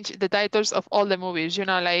 we change the titles of all the movies. You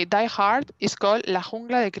know, like Die Hard is called La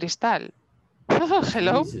Jungla de Cristal.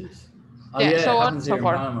 Hello. Jesus. Oh yeah, yeah, so it on happens so here in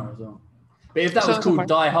forth. Panama as well. But if that was called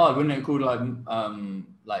Die Hard, wouldn't it called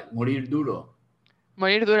like Morir Duro?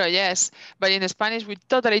 Morir Duro, yes. But in Spanish, we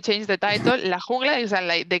totally changed the title. La Jungla is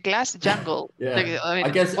like the glass jungle. Yeah. I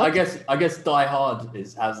guess Die Hard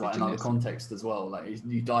has like another context as well. Like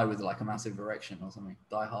you die with like a massive erection or something.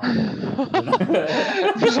 Die Hard.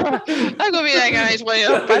 That could be like a nice way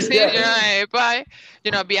of passing. You know, like, bye.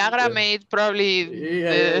 You know, Viagra made probably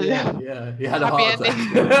yeah. He had a happy heart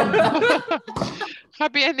ending. attack.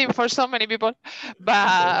 happy ending for so many people.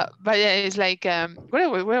 But yeah, it's like what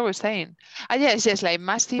I was saying. Yes, like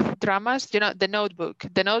massive dramas. The Notebook.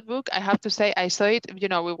 The Notebook. I have to say, I saw it.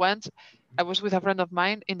 We went. I was with a friend of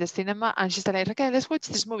mine in the cinema, and she's like, "Okay, let's watch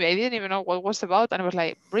this movie." I didn't even know what it was about, and I was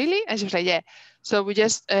like, "Really?" And she was like, "Yeah." So we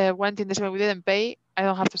just went in the cinema. We didn't pay. I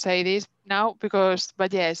don't have to say this now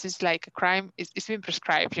but yes, it's like a crime. It's been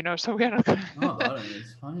prescribed, so we are not. No, but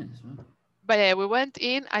it's fine. It's fine. But yeah, we went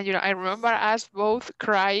in, and I remember us both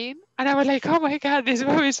crying, and I was like, "Oh my god, this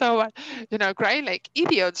movie is so bad," crying like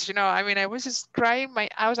idiots. I mean, I was just crying.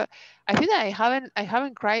 I think that I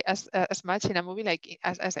haven't cried as much in a movie like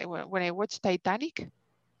as when I watched Titanic.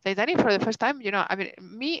 Titanic for the first time. I mean,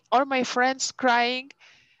 me or my friends crying.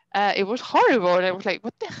 It was horrible. And I was like,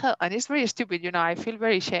 "What the hell?" And it's very stupid. I feel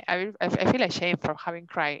very shame. I feel ashamed for having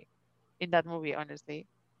cried in that movie, honestly.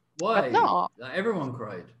 But Why? no, Like, everyone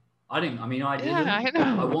cried. I didn't. I mean, I yeah, didn't.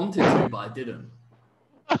 I I know. wanted to, but I didn't.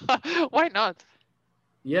 Why not?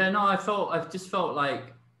 Yeah, no, I just felt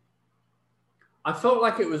like I felt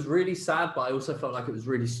like it was really sad, but I also felt like it was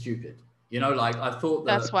really stupid. Like I thought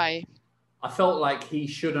That's that why. I felt like he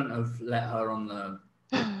shouldn't have let her on the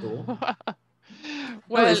door. No,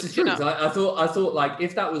 Well, this is true. 'Cause I thought like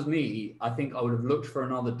if that was me, I think I would have looked for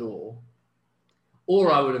another door,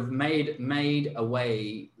 or I would have made a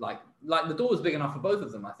way like the door was big enough for both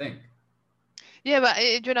of them. I think. yeah, but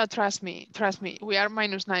trust me. We are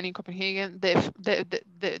 -9 in Copenhagen.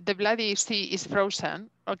 The bloody sea is frozen.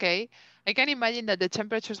 Okay, I can imagine that the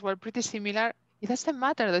temperatures were pretty similar. It doesn't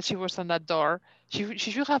matter that she was on that door. She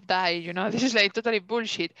should have died. This is like totally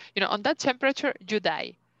bullshit. On that temperature, you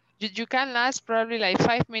die. You can last probably like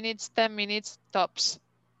 5 minutes, 10 minutes tops.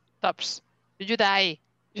 Tops. You die.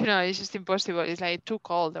 It's just impossible. It's like too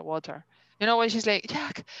cold, the water. When she's like,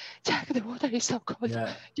 Jack, the water is so cold.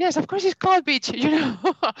 Yeah. Yes, of course it's cold, bitch. Yeah.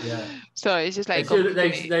 So it's just They like should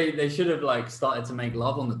completely. they should have like started to make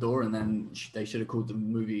love on the door, and then they should have called the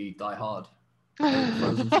movie Die Hard. They would have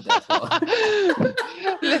frozen to death.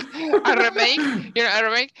 A remake,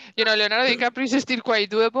 Leonardo DiCaprio is still quite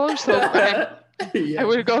doable. So I Yeah.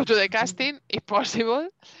 will go to the casting if possible.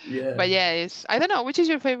 Yeah. But yeah, I don't know. Which is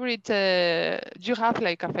your favorite? Do you have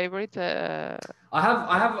like a favorite?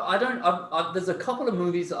 I don't, there's a couple of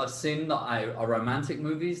movies that I've seen that are romantic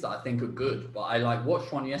movies that I think are good, but I like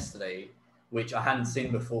watched one yesterday, which I hadn't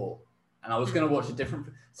seen before. And I was going to watch a different,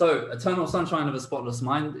 so Eternal Sunshine of a Spotless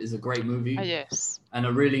Mind is a great movie Yes. and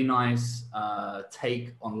a really nice take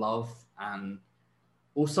on love, and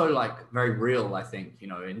also like very real, I think,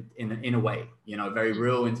 in a way, very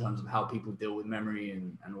real in terms of how people deal with memory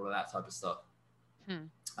and all of that type of stuff.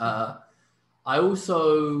 I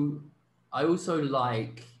also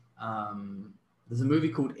like there's a movie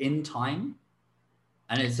called In Time,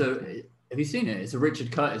 and have you seen it? It's a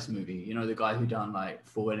Richard Curtis movie. The guy who done like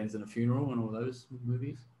Four Weddings and a Funeral and all those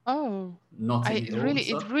movies. Oh, Notting it Hill and really,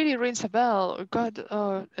 stuff. it really rings a bell. God,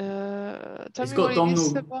 tell It's me what got it is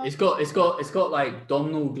Domhnall. about. It's got like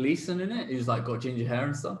Domhnall Gleeson in it, who's like got ginger hair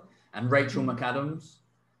and stuff, and Rachel McAdams.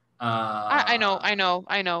 I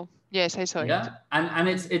know. Yes, I saw it. Yeah, and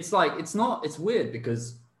it's like it's weird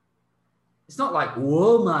because it's not like,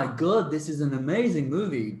 whoa my god, this is an amazing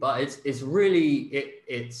movie, but it's really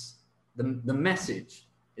it's the message.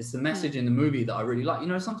 It's the message in the movie that I really like.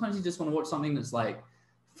 Sometimes you just want to watch something that's like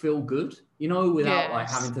feel good, without like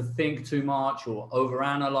having Yes. to think too much or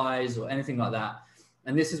overanalyze or anything like that.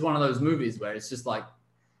 And this is one of those movies where it's just like,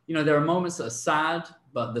 there are moments that are sad,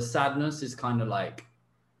 but the sadness is kind of like,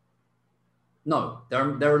 no,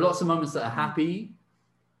 there are lots of moments that are happy,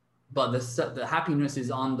 but the happiness is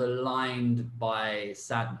underlined by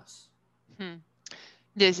sadness.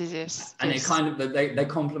 Yes. And it kind of they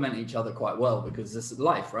complement each other quite well because this is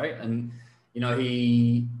life, right? And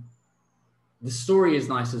the story is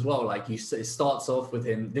nice as well. Like it starts off with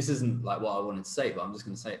him. This isn't like what I wanted to say, but I'm just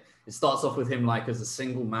going to say it. It starts off with him like as a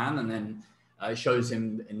single man, and then it shows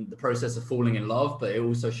him in the process of falling in love. But it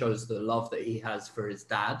also shows the love that he has for his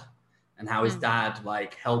dad, and how his dad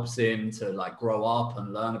like helps him to like grow up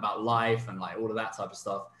and learn about life and like all of that type of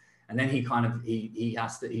stuff. And then he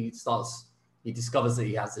discovers that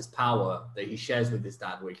he has this power that he shares with his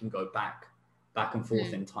dad, where he can go back and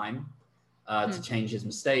forth in time. To change his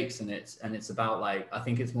mistakes, and it's about like, I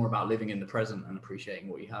think it's more about living in the present and appreciating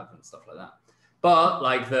what you have and stuff like that. But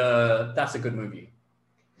like that's a good movie.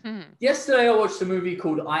 Yesterday I watched a movie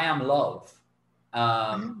called I Am Love.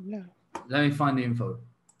 Let me find the info.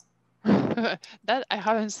 That I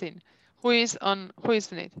haven't seen. Who is in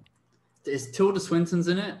it? It's Tilda Swinton's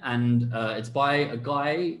in it, and it's by a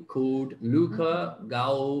guy called Luca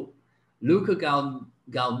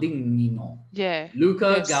Guadagnino. Yeah.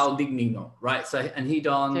 Luca Yes. Guadagnino, right? So, and he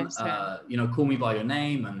done, Yes. Yeah. Call Me by Your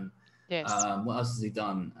Name, and Yes. what else has he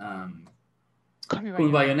done? Call Me Call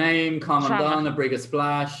Me by Your Name, Come Drama. Undone, A Brig of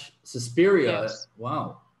Splash, Suspiria. Yes.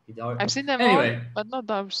 Wow, he died. I've seen them Anyway, all, but not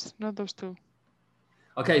those two.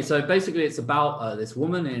 okay, so basically, it's about this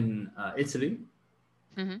woman in Italy,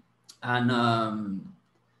 and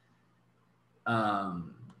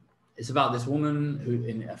it's about this woman who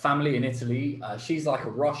in a family in Italy. She's like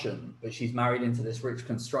a Russian, but she's married into this rich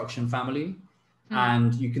construction family.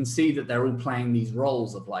 And you can see that they're all playing these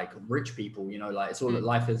roles of like rich people, like it's all their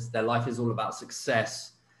life is all about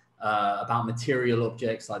success, about material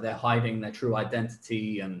objects, like they're hiding their true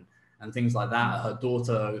identity and things like that. Her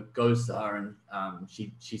daughter goes to her and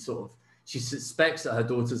she suspects that her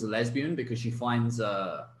daughter's a lesbian because she finds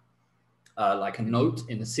like a note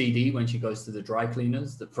in a CD when she goes to the dry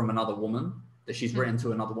cleaners from another woman that she's written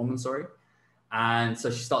to another woman, sorry. And so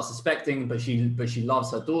she starts suspecting, but she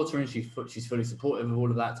loves her daughter and she's fully supportive of all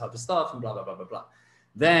of that type of stuff and blah, blah, blah, blah, blah.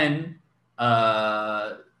 Then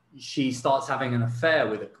she starts having an affair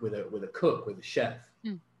with a cook, with a chef.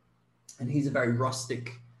 And he's a very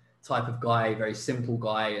rustic type of guy, very simple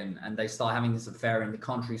guy. And they start having this affair in the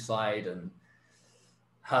countryside, and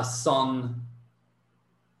her son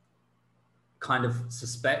kind of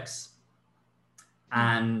suspects,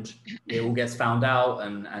 and it all gets found out,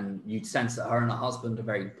 and you sense that her and her husband are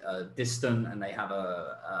very distant, and they have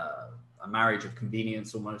a marriage of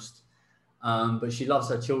convenience almost, but she loves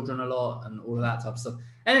her children a lot and all of that type of stuff.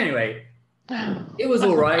 And anyway, it was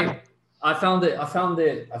all right. I found it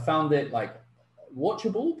like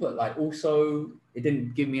watchable, but like also it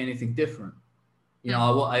didn't give me anything different.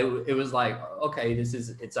 It was like, okay, this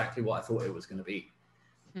is exactly what I thought it was going to be.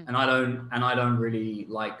 And I don't really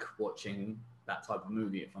like watching that type of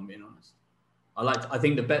movie, if I'm being honest. I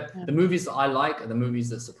think the movies that I like are the movies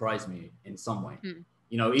that surprise me in some way.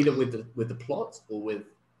 Either with the plot or with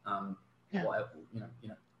whatever, whatever.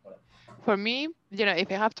 For me,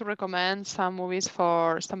 if I have to recommend some movies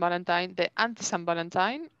for San Valentine, the Anti-San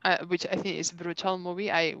Valentine, which I think is a brutal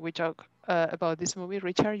movie. We talk about this movie,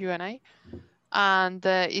 Richard, you and I, and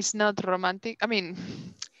it's not romantic. I mean,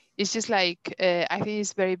 it's just like I think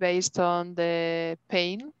it's very based on the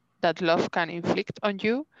pain that love can inflict on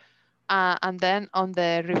you, and then on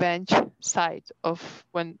the revenge side of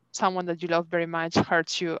when someone that you love very much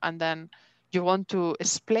hurts you, and then you want to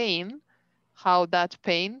explain how that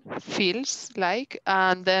pain feels like,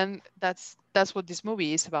 and then that's what this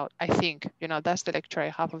movie is about. I think that's the lecture I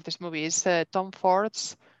have of this movie. Is Tom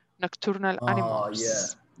Ford's Nocturnal Animals.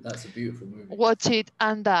 Yeah, that's a beautiful movie. Watch it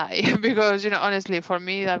and die, because honestly, for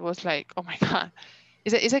me that was like, oh my god.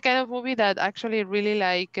 It's a kind of movie that actually really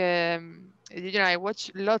like, I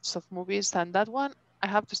watch lots of movies, and that one, I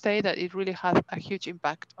have to say that it really had a huge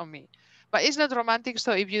impact on me. But it's not romantic,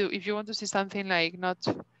 so if you want to see something like not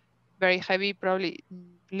very heavy, probably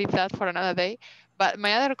leave that for another day. But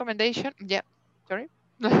my other recommendation, sorry?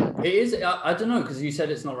 It is, I don't know, because you said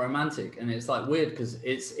it's not romantic, and it's like weird because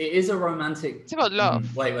it is a romantic. It's about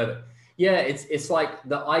love. Wait. Yeah, it's like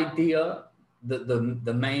the idea that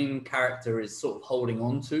the main character is sort of holding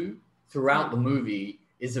on to throughout the movie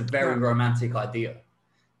is a very romantic idea,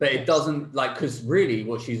 but it doesn't, like, because really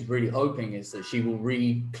what she's really hoping is that she will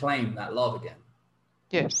reclaim that love again.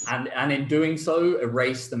 Yes. And in doing so,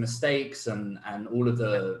 erase the mistakes and all of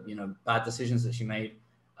the bad decisions that she made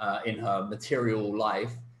in her material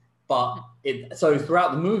life. But so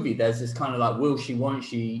throughout the movie, there's this kind of like, will she, won't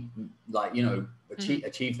she, like,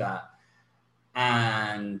 achieve that?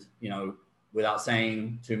 And without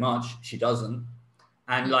saying too much, she doesn't.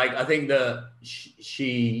 And like, I think that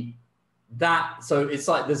so it's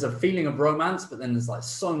like there's a feeling of romance, but then there's like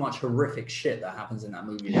so much horrific shit that happens in that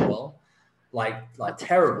movie as well, like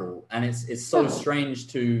terrible. And it's so strange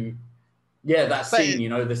to that scene,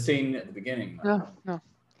 the scene at the beginning. No.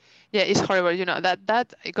 Yeah, it's horrible.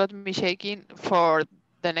 That it got me shaking for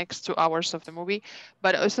the next 2 hours of the movie.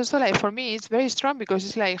 But it's also like, for me, it's very strong because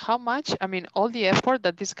it's like how much, all the effort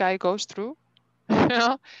that this guy goes through,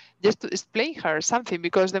 just to explain her something,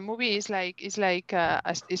 because the movie is like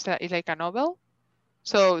a novel.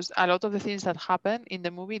 So a lot of the things that happen in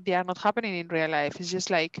the movie, they are not happening in real life. It's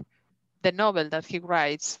just like the novel that he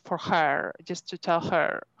writes for her, just to tell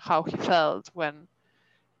her how he felt when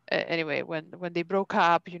they broke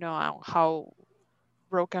up, and how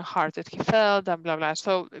broken-hearted he felt, and blah blah.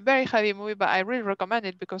 So very heavy movie, but I really recommend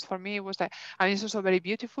it because for me it was like, it's also very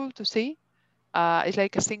beautiful to see. It's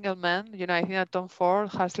like a single man. I think that Tom Ford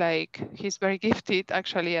has he's very gifted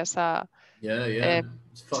actually as a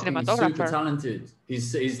He's fucking super talented.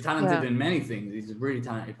 He's talented in many things. He's a really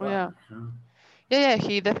talented player. Yeah,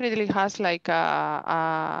 he definitely has like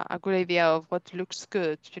a good idea of what looks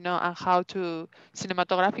good, and how to,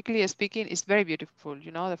 cinematographically speaking, is very beautiful.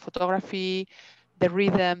 The photography, the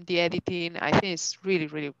rhythm, the editing. I think it's really,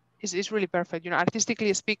 really, it's really perfect.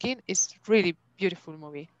 Artistically speaking, it's really beautiful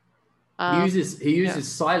movie. He Yeah,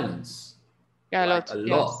 uses silence yeah, a like lot. a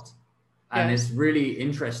Yes, lot, and yes, it's really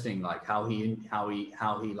interesting like how he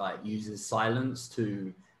like uses silence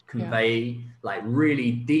to yeah, convey like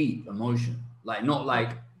really deep emotion, like not yeah,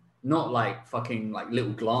 like not like fucking like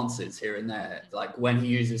little glances here and there. Like when he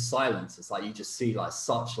uses silence, it's like you just see like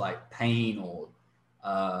such like pain or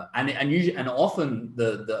and often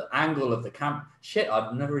the angle of the camera. Shit,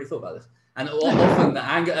 I've never really thought about this. And often the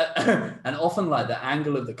angle, and often like the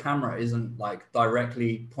angle of the camera isn't like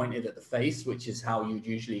directly pointed at the face, which is how you'd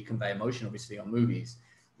usually convey emotion, obviously on movies.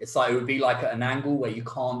 It's like it would be like an angle where you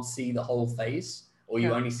can't see the whole face, or you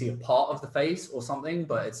yeah, only see a part of the face or something.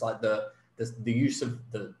 But it's like the use of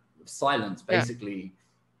the silence yeah, basically.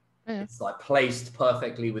 yeah. It's like placed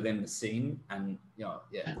perfectly within the scene, and yeah.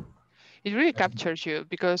 Yeah. It really captures you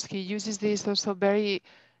because he uses this also very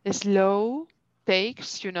slow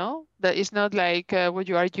takes, that is not like what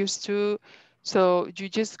you are used to. So you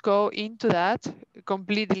just go into that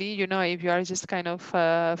completely, if you are just kind of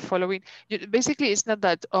following. Basically, it's not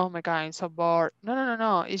that, oh my God, I'm so bored. No, no, no,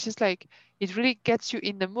 no. It's just like it really gets you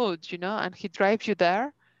in the mood, and he drives you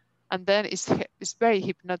there. And then it's very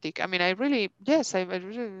hypnotic. I mean, I really, yes, I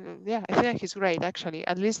really, yeah, I think he's great, actually,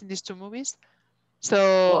 at least in these two movies.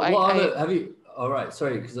 So What I other have you? All right,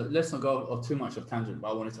 sorry, because let's not go off too much of tangent.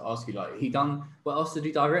 But I wanted to ask you, like, he done what else did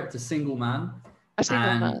he direct? A Single Man, a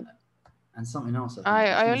single and man. something else. I think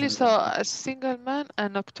I only something like saw that. a single man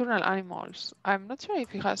and nocturnal animals. I'm not sure if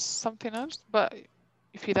he has something else, but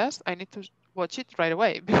if he does, I need to watch it right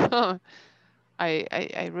away because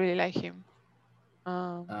I really like him.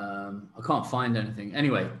 Um, I can't find anything.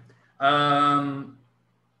 Anyway, um,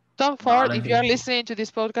 Tom no, I Ford, don't if you are think. listening to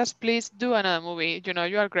this podcast, please do another movie.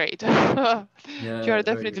 You are great. You are Yeah, very good.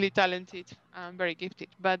 definitely talented and very gifted.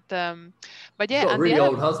 But He's yeah, got a and the really other,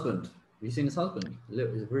 old husband. Have you seen his husband? He's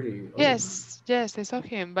really old. yes, yes, I saw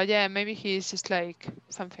him. But yeah, maybe he's just like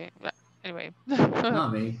something. Anyway. No,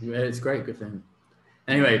 me. It's great. Good for him.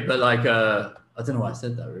 Anyway, but like, I don't know why I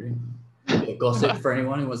said that. Really, bit of gossip for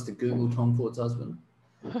anyone who wants to Google Tom Ford's husband.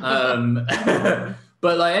 Um,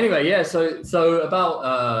 but like anyway, yeah. So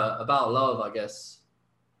about love, I guess.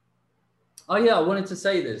 Oh yeah, I wanted to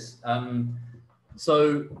say this.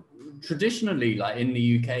 So traditionally, like in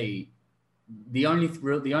the UK, the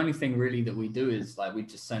only thing really that we do is like we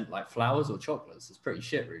just send like flowers or chocolates. It's pretty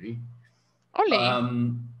shit, really. Only,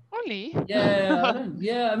 Um, only. yeah, I don't.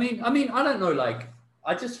 Yeah, I mean, I don't know. Like,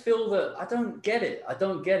 I just feel that I don't get it. I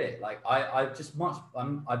don't get it. Like, I just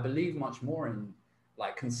I believe much more in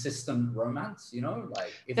like consistent romance.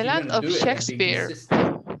 Like if The you're land gonna of do it, then be Shakespeare.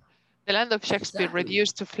 consistent. The land of Shakespeare Exactly.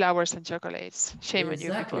 reduced to flowers and chocolates. Shame on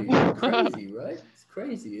you people. Exactly. It's crazy, right? It's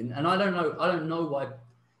crazy, and I don't know. I don't know why.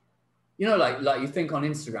 Like you think on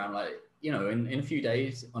Instagram, like in a few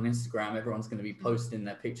days on Instagram, everyone's going to be posting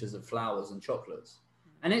their pictures of flowers and chocolates,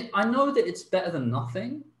 and I know that it's better than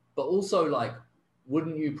nothing, but also like,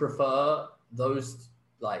 wouldn't you prefer those?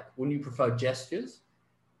 Like, wouldn't you prefer gestures?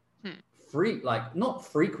 Hmm. Like not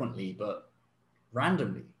frequently, but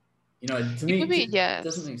randomly. To It me, could be, it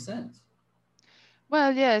doesn't yes. make sense.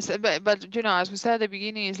 Well, yes, but as we said at the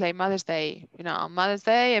beginning, it's like Mother's Day. Mother's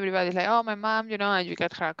Day, everybody's like, oh, my mom, and you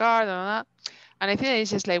get her a card and all that. And I think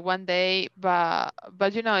it's just like one day, but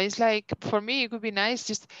it's like for me, it could be nice.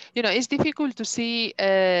 Just it's difficult to see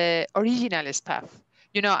original stuff.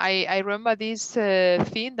 I remember this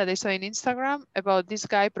thing that I saw in Instagram about this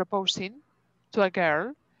guy proposing to a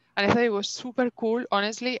girl, and I thought it was super cool,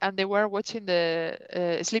 honestly. And they were watching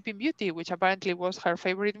the Sleeping Beauty, which apparently was her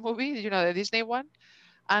favorite movie, the Disney one.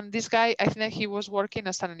 And this guy, I think that he was working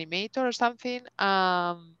as an animator or something.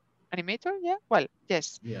 Animator, yeah. Well,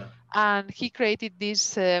 yes, Yeah. and he created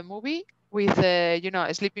this movie with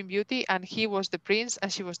Sleeping Beauty, and he was the prince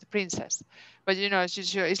and she was the princess. But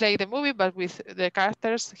it's like the movie but with the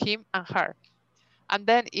characters, him and her. And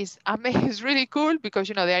then it's really cool because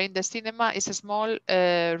they are in the cinema. It's a small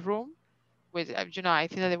room with I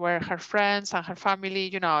think that they were her friends and her family,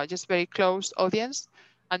 just very close audience,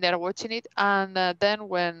 and they're watching it. And then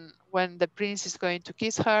when the prince is going to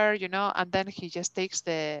kiss her, and then he just takes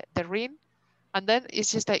the ring, and then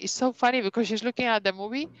it's just like it's so funny because she's looking at the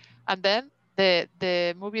movie, and then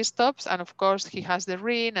the movie stops, and of course he has the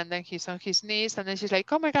ring, and then he's on his knees, and then she's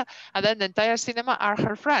like, oh my god, and then the entire cinema are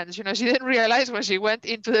her friends. She didn't realize when she went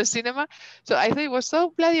into the cinema. So I thought it was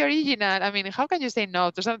so bloody original. I mean, how can you say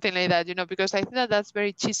no to something like that? Because I think that that's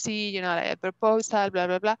very cheesy, like a proposal, blah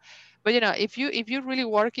blah blah. But if you really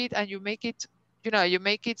work it and you make it, you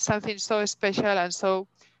make it something so special and so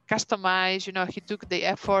customized. He took the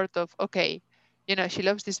effort of, okay, she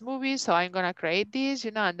loves this movie, so I'm gonna create this,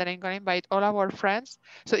 and then I'm gonna invite all our friends.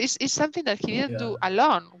 So it's something that he didn't do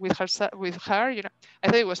alone with her. I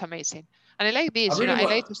thought it was amazing, and I like this. I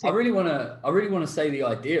like to I see. really want to say the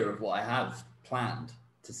idea of what I have planned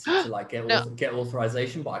to like No, get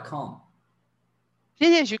authorization, but I can't.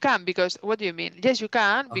 yes, you can, because what do you mean? Yes, you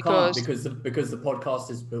can, I can't because because the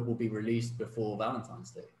podcast will be released before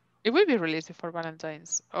Valentine's Day. it will be released before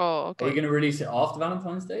Valentine's. Oh, Are we okay. going to release it after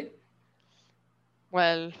Valentine's Day?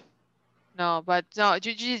 Well, no, but no,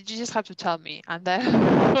 you just have to tell me, and then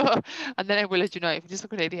and then I will let you know if this is a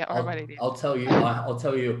good idea or a bad idea. I'll tell you. I'll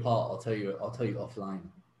tell you apart. I'll tell you offline.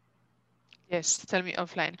 Yes, tell me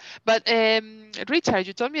offline. But Richard,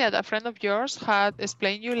 you told me that a friend of yours had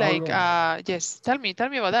explained you Oh like, yeah. yes, tell me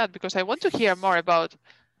about that, because I want to hear more about.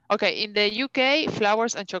 Okay, in the UK,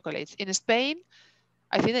 flowers and chocolates. In Spain,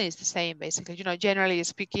 I think that it's the same basically. Generally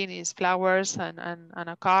speaking, is flowers and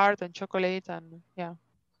a card and chocolate and yeah.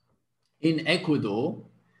 In Ecuador,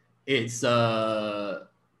 it's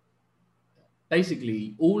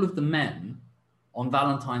basically all of the men on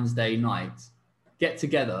Valentine's Day night get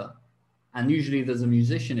together, and usually there's a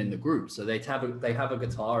musician in the group. So they have a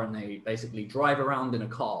guitar, and they basically drive around in a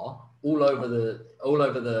car all over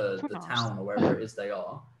Who the knows? town or wherever it is they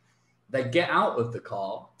are. They get out of the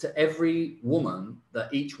car to every woman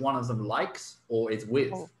that each one of them likes or is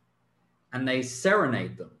with, Oh, and they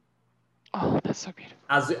serenade them oh, that's so beautiful.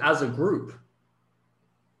 as a group.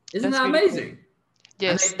 Isn't That's that beautiful. amazing?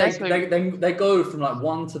 Yes, And that's very. they go from like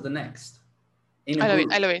one to the next in a I love it.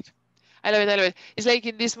 group. I love it. I love it. I love it. It's like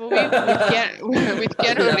in this movie with with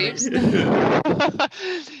Keanu Reeves.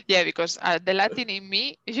 Yeah, because the Latin in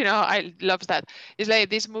me, I love that. It's like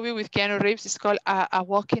this movie with Keanu Reeves. It's called A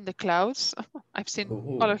Walk in the Clouds. I've seen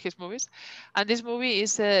all Ooh. of his movies, and this movie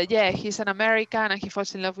is he's an American and he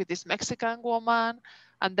falls in love with this Mexican woman,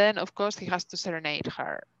 and then of course he has to serenade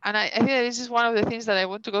her. And I think that this is one of the things that I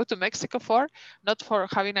want to go to Mexico for, not for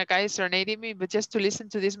having a guy serenading me, but just to listen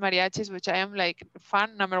to these mariachis, which I am like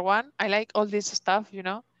fan number one. I like all this stuff.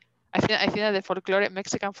 I think that the folklore,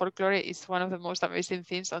 Mexican folklore, is one of the most amazing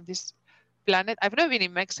things on this planet. I've never been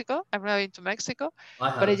in Mexico. I've never been to Mexico, I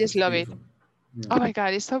but I have. just It's love it. beautiful. Yeah. Oh my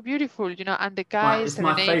God, it's so beautiful. And the guy It's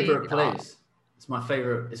my serenading. favorite place. It's my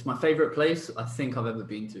favorite place I think I've ever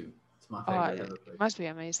been to. It's my Oh, favorite ever it place. must be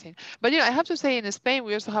amazing. But I have to say, in Spain,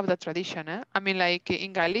 we also have that tradition. I mean, like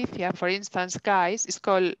in Galicia, for instance, guys, it's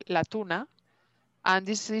called La Tuna. And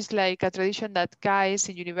this is like a tradition that guys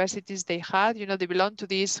in universities they had. They belong to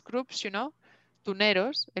these groups.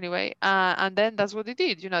 Tuneros anyway. And then that's what they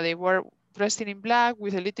did. They were dressing in black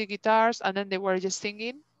with the little guitars, and then they were just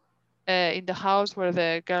singing in the house where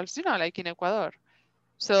the girls, like in Ecuador.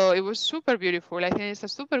 So it was super beautiful. I think it's a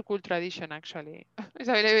super cool tradition, actually. It's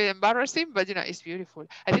a little bit embarrassing, but it's beautiful.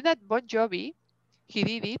 I think that Bon Jovi, he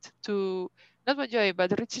did it to, not Bon Jovi,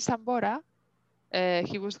 but Richie Sambora.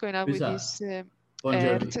 He was going out Who's with that? this. Bon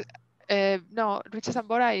Jovi. Richie, no, Richie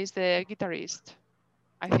Sambora is the guitarist,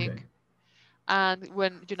 I Okay. think. And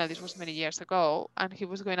when this was many years ago, and he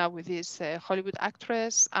was going out with this Hollywood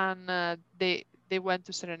actress, and they went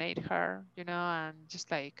to serenade her, and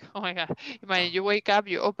just like, oh my God, imagine you wake up,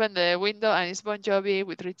 you open the window, and it's Bon Jovi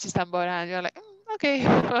with Richie Sambora, and you're like, okay.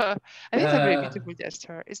 I think it's a very beautiful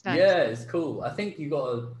gesture. It's nice. Yeah, it's cool. I think you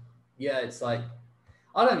gotta. Yeah, it's like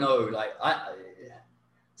I don't know. Like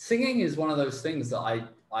singing is one of those things that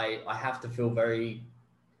I have to feel very.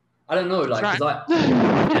 I don't know, like because I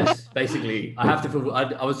yes, basically I have to feel.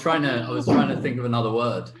 I was trying to think of another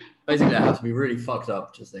word. Basically, I have to be really fucked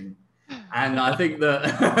up to sing. And I think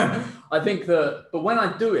that but when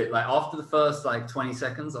I do it, like after the first like 20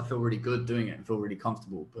 seconds, I feel really good doing it and feel really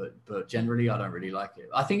comfortable. But generally I don't really like it.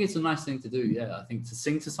 I think it's a nice thing to do. Yeah. I think to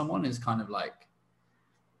sing to someone is kind of like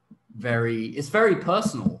it's very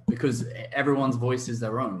personal because everyone's voice is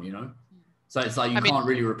their own. So it's like you can't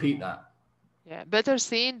really repeat that. Yeah, better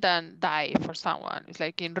sing than die for someone. It's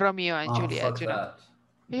like in Romeo and Oh, Juliet, fuck that.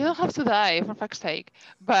 You don't have to die, for fuck's sake.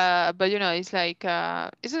 But it's like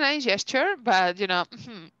it's a nice gesture, but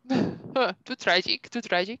too tragic, too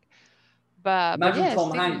tragic. But Imagine yes,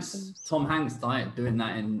 singing. Tom Hanks died doing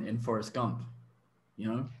that in Forrest Gump,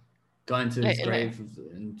 Going to his grave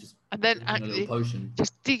and just and then drinking a little potion.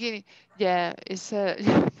 just digging. Yeah, it's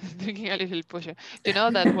drinking a little potion. You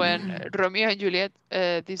know that when Romeo and Juliet,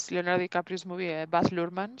 this Leonardo DiCaprio's movie, Baz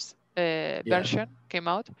Luhrmann's version came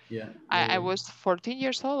out, I was 14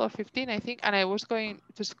 years old or 15, I think, and I was going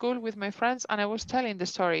to school with my friends, and I was telling the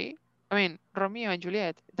story. I mean, Romeo and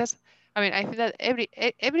Juliet. I think that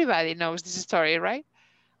everybody knows this story, right?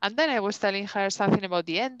 And then I was telling her something about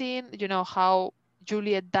the ending, you know, how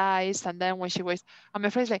Juliet dies, and then when she was, and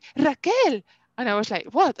my friend's like, Raquel! And I was like,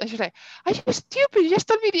 what? And she's like, are you stupid? You just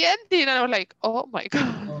told me the ending. And I was like, oh my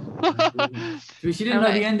God. So she didn't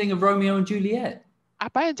know the ending of Romeo and Juliet?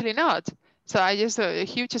 Apparently not. So I just, a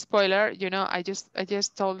huge spoiler, you know, I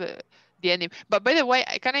just told the ending. But by the way,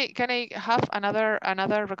 can I have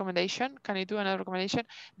another recommendation? Can I do another recommendation?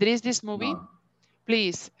 There is this movie. No.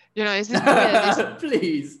 Please, you know, it's this movie that is.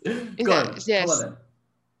 Please. Go on. Yes. Come on then.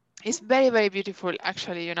 It's very, very beautiful,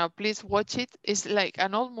 actually. You know, please watch it. It's like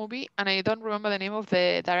an old movie, and I don't remember the name of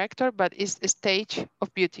the director, but it's A Stage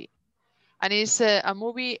of Beauty. And it's a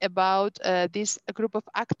movie about this group of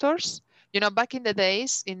actors. You know, back in the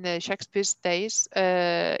days, in the Shakespeare's days,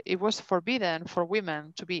 it was forbidden for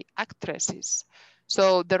women to be actresses.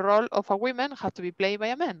 So the role of a woman had to be played by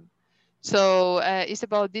a man. So it's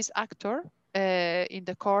about this actor in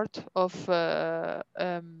the court of,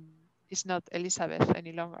 it's not Elizabeth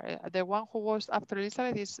any longer. The one who was after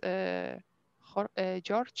Elizabeth is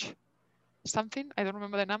George something. I don't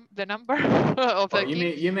remember the number of the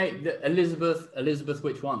king. You made Elizabeth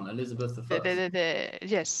which one? Elizabeth the first?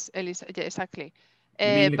 Yes, Elizabeth, yeah, exactly.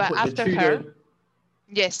 But after her,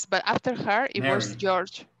 yes, but after her, it Mary. was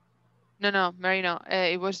George. No, Mary, no.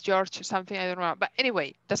 It was George something, I don't remember. But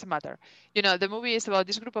anyway, doesn't matter. You know, the movie is about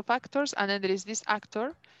this group of actors, and then there is this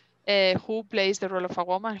actor who plays the role of a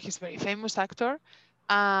woman. He's a very famous actor.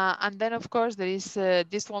 And then, of course, there is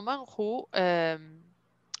this woman who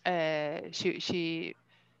she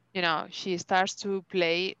you know, she starts to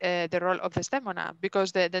play the role of Desdemona,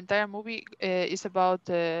 because the entire movie is about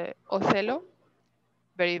Othello,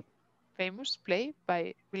 very famous play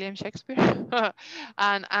by William Shakespeare,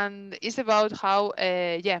 and it's about how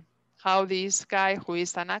how this guy who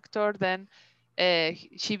is an actor, then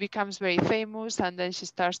she becomes very famous, and then she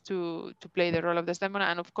starts to play the role of Desdemona,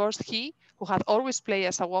 and of course he, who had always played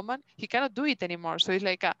as a woman, he cannot do it anymore. So it's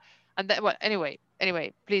like well, anyway,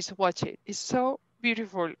 please watch it. It's so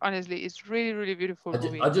beautiful. Honestly, it's really, really beautiful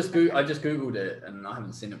movie. I just googled it and I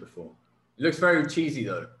haven't seen it before. It looks very cheesy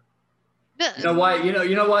though. You know why?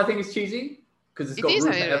 You know why I think it's cheesy? Because it's got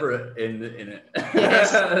Rupert Everett in it.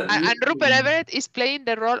 Yes, and Rupert Everett is playing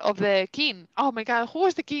the role of the king. Oh my God, who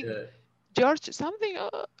was the king? Yeah. George something?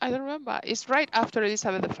 I don't remember. It's right after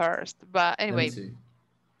Elizabeth I. But anyway,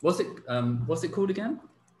 what's it called again?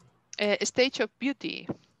 A Stage of Beauty.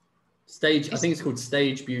 I think it's called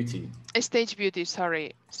Stage Beauty. A Stage Beauty.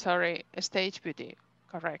 Sorry, A Stage Beauty.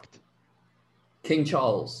 Correct. King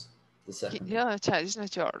Charles II. Yeah, it's not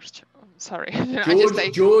George. Sorry.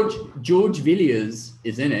 George Villiers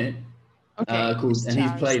is in it. Okay. And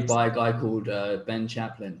he's played by a guy called Ben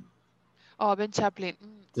Chaplin. Oh, Ben Chaplin.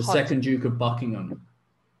 The second Duke of Buckingham.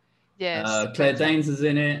 Yes. Claire Danes is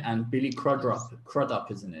in it, and Billy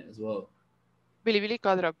Crudup is in it as well. Billy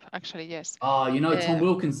Crudup, actually, yes. Tom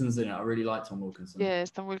Wilkinson's in it. I really like Tom Wilkinson. Yes,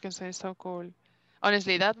 Tom Wilkinson is so cool.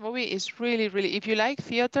 Honestly, that movie is really, really, if you like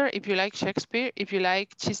theater, if you like Shakespeare, if you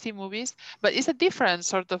like cheesy movies, but it's a different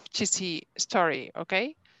sort of cheesy story,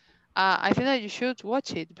 okay? I think that you should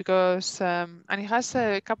watch it because, and it has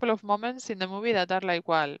a couple of moments in the movie that are like,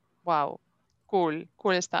 wow, cool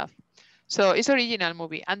stuff. So it's original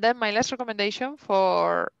movie. And then my last recommendation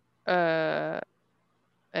for St.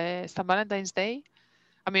 Valentine's Day.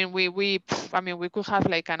 I mean, we could have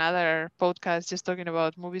like another podcast just talking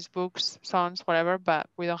about movies, books, songs, whatever, but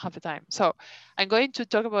we don't have the time. So I'm going to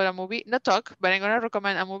talk about a movie, not talk, but I'm going to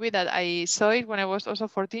recommend a movie that I saw it when I was also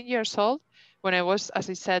 14 years old, when I was,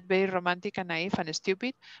 as I said, very romantic and naive and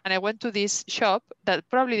stupid. And I went to this shop that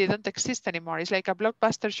probably they don't exist anymore. It's like a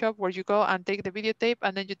Blockbuster shop where you go and take the videotape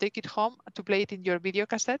and then you take it home to play it in your video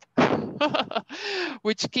cassette,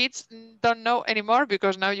 which kids don't know anymore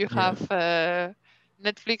because now you have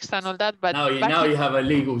Netflix and all that. But now you have a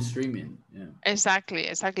legal streaming. Yeah.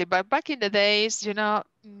 Exactly. But back in the days, it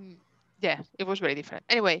was very different.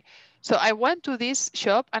 Anyway, so I went to this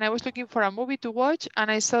shop and I was looking for a movie to watch, and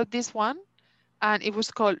I saw this one, and it was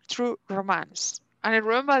called True Romance. And I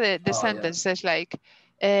remember the sentence says like,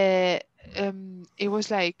 it was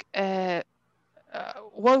like,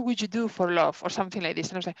 what would you do for love, or something like this?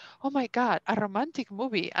 And I was like, oh my God, a romantic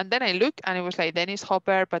movie. And then I looked and it was like Dennis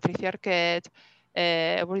Hopper, Patricia Arquette,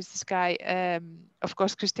 what is this guy? Of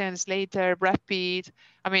course, Christian Slater, Brad Pitt.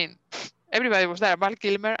 I mean, everybody was there. Val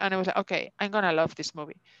Kilmer, and I was like, okay, I'm gonna love this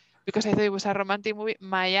movie because I thought it was a romantic movie.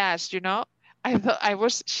 My ass, I thought I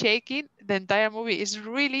was shaking the entire movie. It's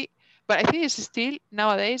really, but I think it's still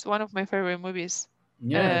nowadays one of my favorite movies.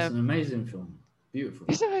 Yeah, it's an amazing film. Beautiful.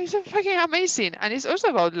 It's fucking amazing, and it's also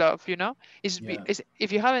about love. Yeah.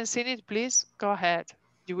 If you haven't seen it, please go ahead.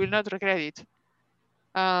 You will not regret it.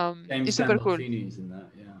 James It's super cool. Gandolfini's in that.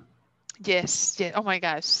 Yeah. Yes, yeah. Oh my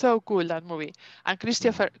God, so cool that movie. And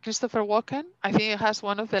Christopher Walken, I think it has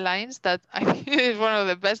one of the lines that I think is one of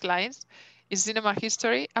the best lines in cinema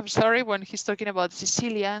history. I'm sorry when he's talking about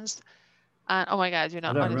Sicilians, and oh my God, I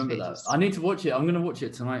don't remember honestly, that. I need to watch it. I'm going to watch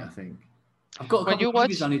it tonight, I think. I've got a when couple you of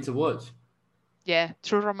movies watch, I need to watch. yeah,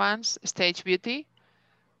 True Romance, Stage Beauty,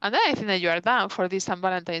 and then I think that you are done for this St.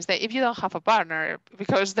 Valentine's Day if you don't have a partner.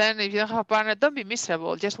 Because then, if you don't have a partner, don't be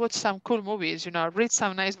miserable. Just watch some cool movies. Read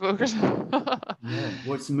some nice books. Yeah.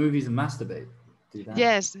 Watch some movies and masturbate. Do that.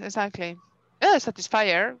 Yes, exactly.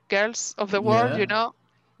 Satisfier, Girls of the World, Yeah.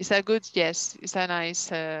 it's a good, yes, it's a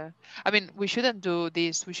nice. I mean, we shouldn't do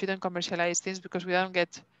this. We shouldn't commercialize things because we don't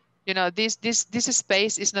get, this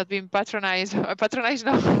space is not being patronized. Patronized,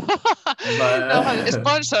 no, no, But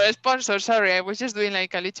sponsor. Sorry, I was just doing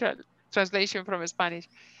like a literal translation from Spanish.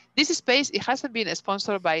 This space, it hasn't been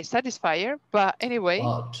sponsored by Satisfier, but anyway,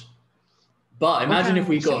 but what imagine can if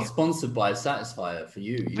we we got say? sponsored by a Satisfier for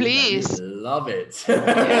you. You'd Please. love it.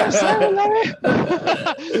 Yes, I will love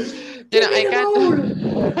it. Give I me can't. the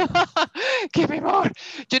Give me more.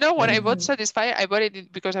 When I bought more. Satisfyer, I bought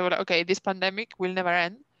it because I was like, okay, this pandemic will never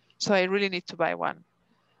end, so I really need to buy one.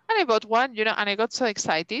 And I bought one, and I got so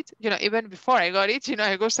excited. Even before I got it,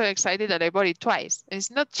 I got so excited that I bought it twice. And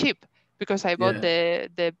it's not cheap because I bought Yeah.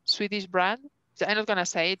 the Swedish brand. So I'm not gonna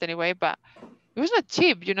say it anyway, but it was not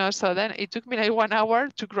cheap, So then it took me like 1 hour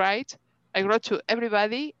to write. I wrote to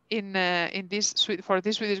everybody in this for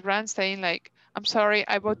this Swedish brand saying like, I'm sorry,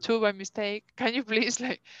 I bought two by mistake. Can you please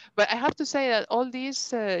like? But I have to say that all these,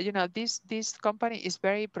 this company is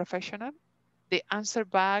very professional. They answer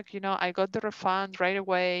back. I got the refund right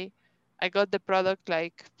away. I got the product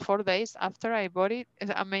like 4 days after I bought it.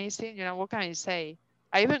 It's amazing. What can I say?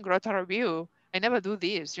 I even wrote a review. I never do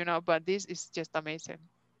this, but this is just amazing.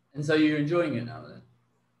 And so you're enjoying it now then?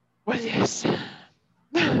 Well, yes.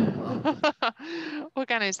 Wow. What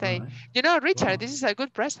can I All say? right. Richard, Wow. this is a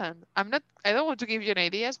good present. I don't want to give you any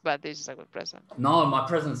ideas, but this is a good present. No, my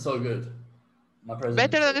present's so good. My present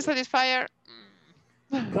Better is so than the good. Satisfier?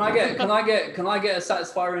 Can I get a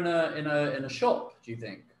Satisfier in a shop, do you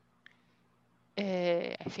think?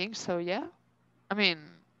 I think so, yeah. I mean,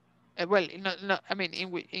 well, I mean,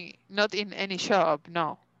 not in any shop,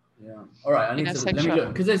 no. Yeah. All right. In a Let sex me shop.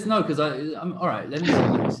 look because I'm all right. Let me see.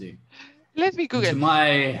 Let me see. Let me And Google.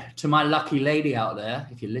 to my lucky lady out there,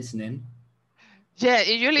 if you're listening, Yeah,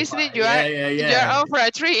 if you're listening, yeah, you're out for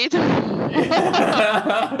a treat.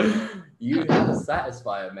 you have a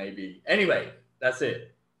Satisfier, maybe. Anyway, that's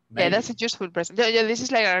it. Yeah, Maybe. that's a useful present. Yeah, this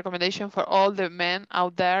is like a recommendation for all the men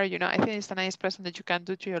out there. I think it's a nice present that you can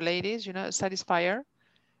do to your ladies. Satisfier.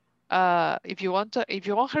 If you want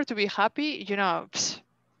her to be happy, don't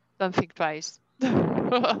think twice.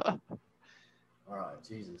 All right,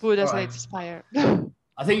 Jesus. Put a All right. Satisfier.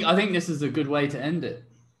 I think this is a good way to end it.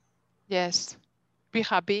 Yes, be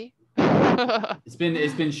happy. It's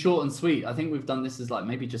been short and sweet. I think we've done this as like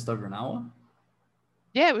maybe just over an hour.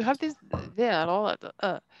 Yeah, we have this. Yeah, a lot.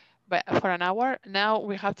 But for an hour now,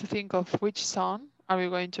 we have to think of which song are we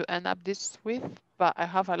going to end up this with. But I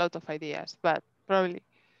have a lot of ideas. But probably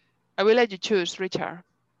I will let you choose, Richard.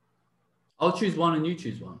 I'll choose one and you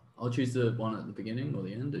choose one. I'll choose the one at the beginning or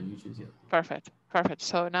the end, and you choose the other. Perfect.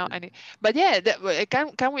 So now I need. But yeah,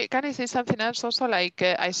 can I say something else also? Like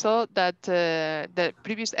I saw that the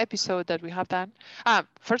previous episode that we have done.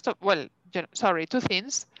 First of well, sorry, two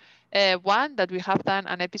things. One that we have done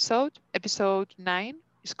an episode 9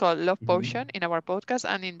 is called Love Potion in our podcast,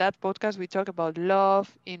 and in that podcast we talk about love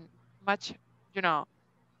in much,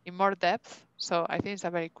 in more depth. So I think it's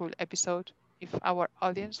a very cool episode. If our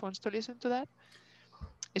audience wants to listen to that,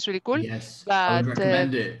 it's really cool. Yes, I would But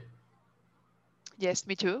recommend it. yes,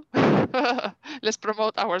 me too. Let's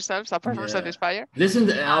promote ourselves apart from Yeah. Satisfier.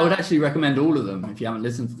 I would actually recommend all of them. If you haven't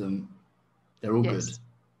listened to them, they're all good.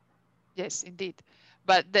 Yes, indeed.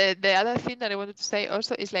 But the other thing that I wanted to say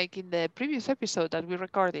also is like in the previous episode that we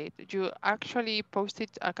recorded, you actually posted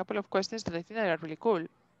a couple of questions that I think that are really cool.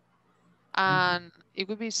 And it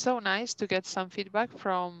would be so nice to get some feedback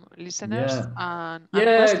from listeners Yeah. and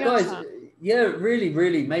Yeah, questions. guys. Yeah,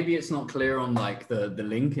 really, maybe it's not clear on like the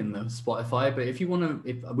link in the Spotify, but if you want to,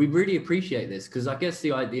 if we really appreciate this, because I guess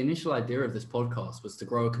the initial idea of this podcast was to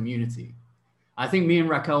grow a community. I think me and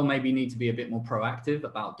Raquel maybe need to be a bit more proactive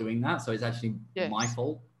about doing that. So it's actually my Yes.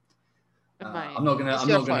 fault. Mine. I'm not gonna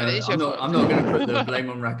put the blame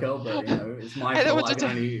on Raquel, but you know, it's my I don't fault.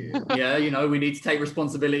 want to You know, we need to take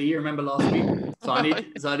responsibility. You remember last week, so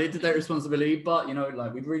I need to take responsibility. But you know,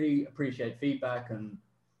 like we'd really appreciate feedback, and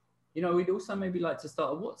you know, we'd also maybe like to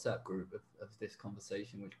start a WhatsApp group of this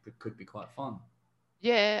conversation, which could be quite fun.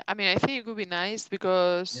 Yeah, I mean, I think it would be nice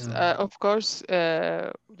because, of course,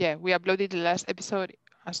 we uploaded the last episode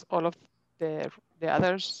as all of the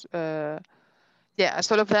others.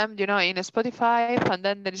 As all of them, you know, in Spotify, and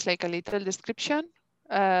then there is like a little description.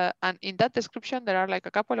 And in that description, there are like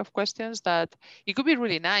a couple of questions that it could be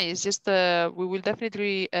really nice. Just we will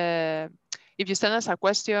definitely, if you send us a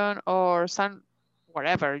question or some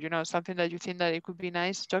whatever, you know, something that you think that it could be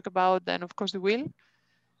nice to talk about, then of course we will.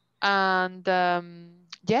 And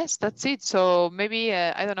yes, that's it. So maybe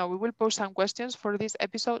I don't know. We will post some questions for this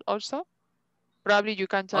episode also. Probably you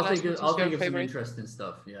can tell us which is your favorite. Some interesting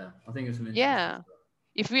stuff. Yeah, I think it's some interesting stuff.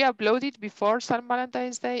 If we upload it before St.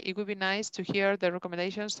 Valentine's Day, it would be nice to hear the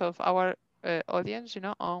recommendations of our audience, you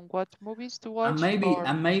know, on what movies to watch.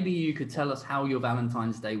 And maybe you could tell us how your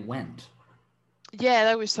Valentine's Day went. Yeah,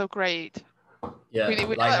 that was so great. Yeah,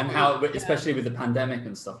 and how, especially with the pandemic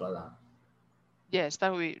and stuff like that. Yes,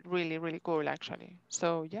 that would be really, really cool, actually.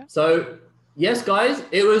 So, yeah. So, yes, guys,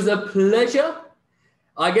 it was a pleasure.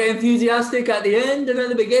 I get enthusiastic at the end and at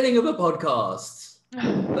the beginning of a podcast.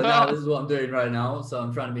 But now this is what I'm doing right now. So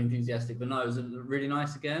I'm trying to be enthusiastic. But no, it was really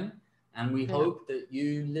nice again. And we hope that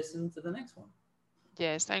you listen to the next one.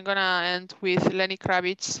 Yes, I'm going to end with Lenny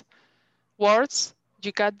Kravitz's words.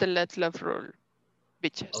 You got the let love rule,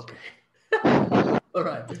 bitches. Okay. All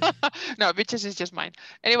right. No, bitches is just mine.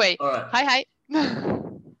 Anyway, all right. Hi.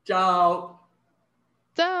 Ciao.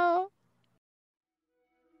 Ciao.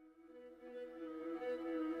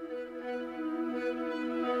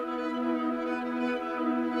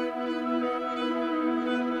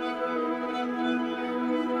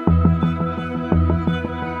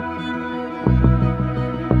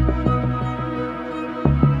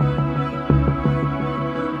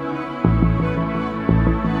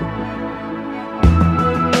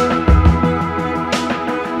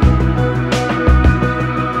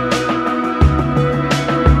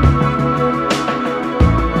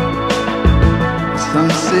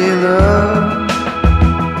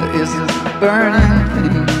 Burning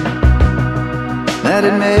thing that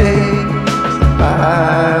it makes the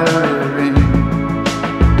fire ring.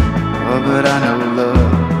 Oh, but I know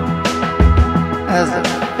love as a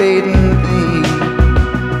fading thing,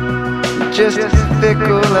 just as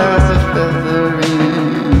fickle as a feather in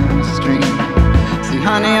a stream. See,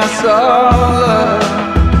 honey, I saw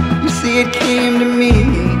love. You see, it came to me.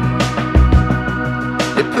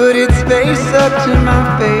 It put its face up to my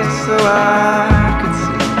face so I could see.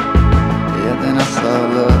 Then I saw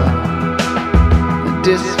love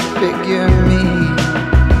disfigure me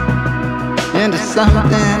into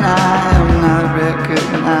something I am not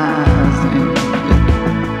recognizing.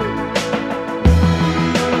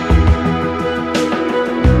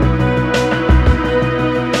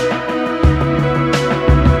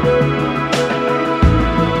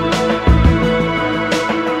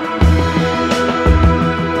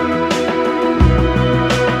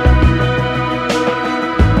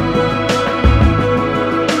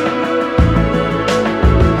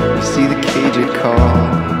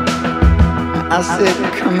 I said,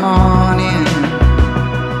 come on in.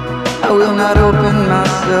 I will not open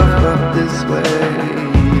myself up this way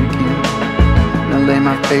again. I'll lay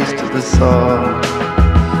my face to the soil,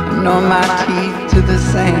 nor my teeth to the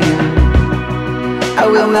sand. I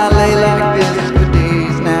will not lay like this for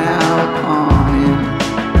days now upon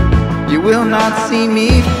end. You will not see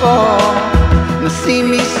me fall, nor see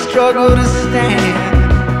me struggle to stand,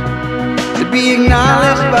 to be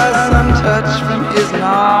acknowledged by some touch from his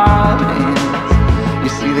gnarled hand. You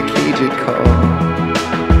see the cage it called.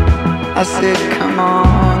 I said, come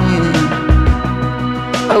on in.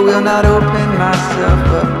 I will not open myself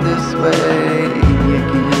up this way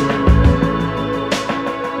again.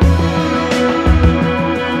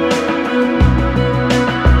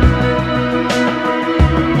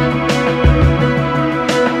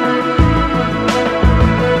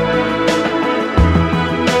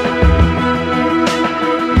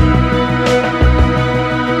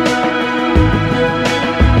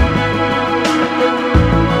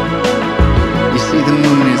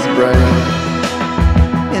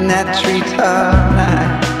 That treetop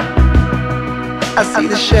night, I see see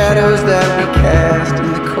the shadows that we cast in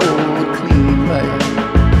the cold, clean light.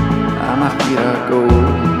 My feet are gold,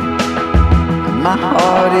 and my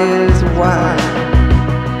heart is wide,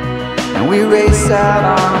 and we race out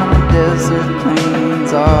on the desert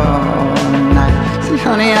plains all night. See,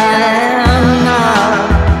 honey, I am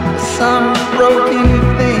not some broken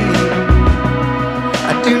thing.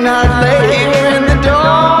 I do not lay here in the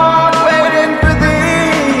dark waiting for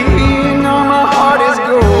thee. No, my heart is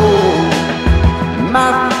gold, my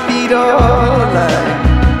feet are light,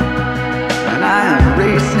 and I am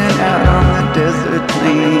racing out on the desert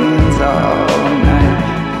plains all night.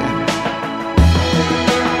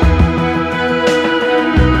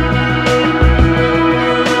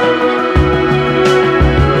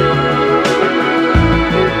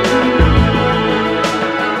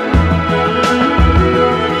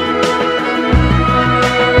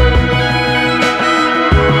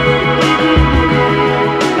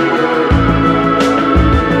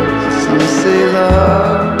 Some say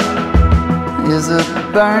love is a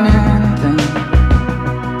burning thing.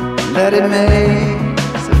 Let it make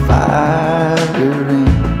the fire ring.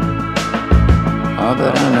 Oh,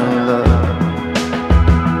 but I know love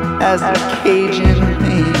as a Cajun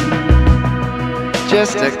name,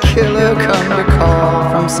 just a killer come to call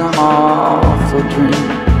from some awful dream.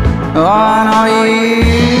 Oh, and all you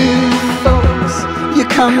folks you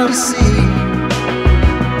come to see,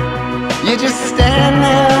 you just stand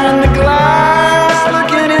there in the glass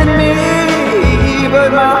looking at me.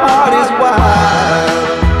 But my heart is wild,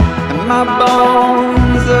 and my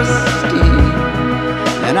bones are steel,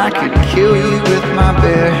 and I could kill you with my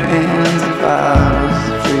bare hands if I was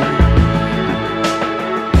free.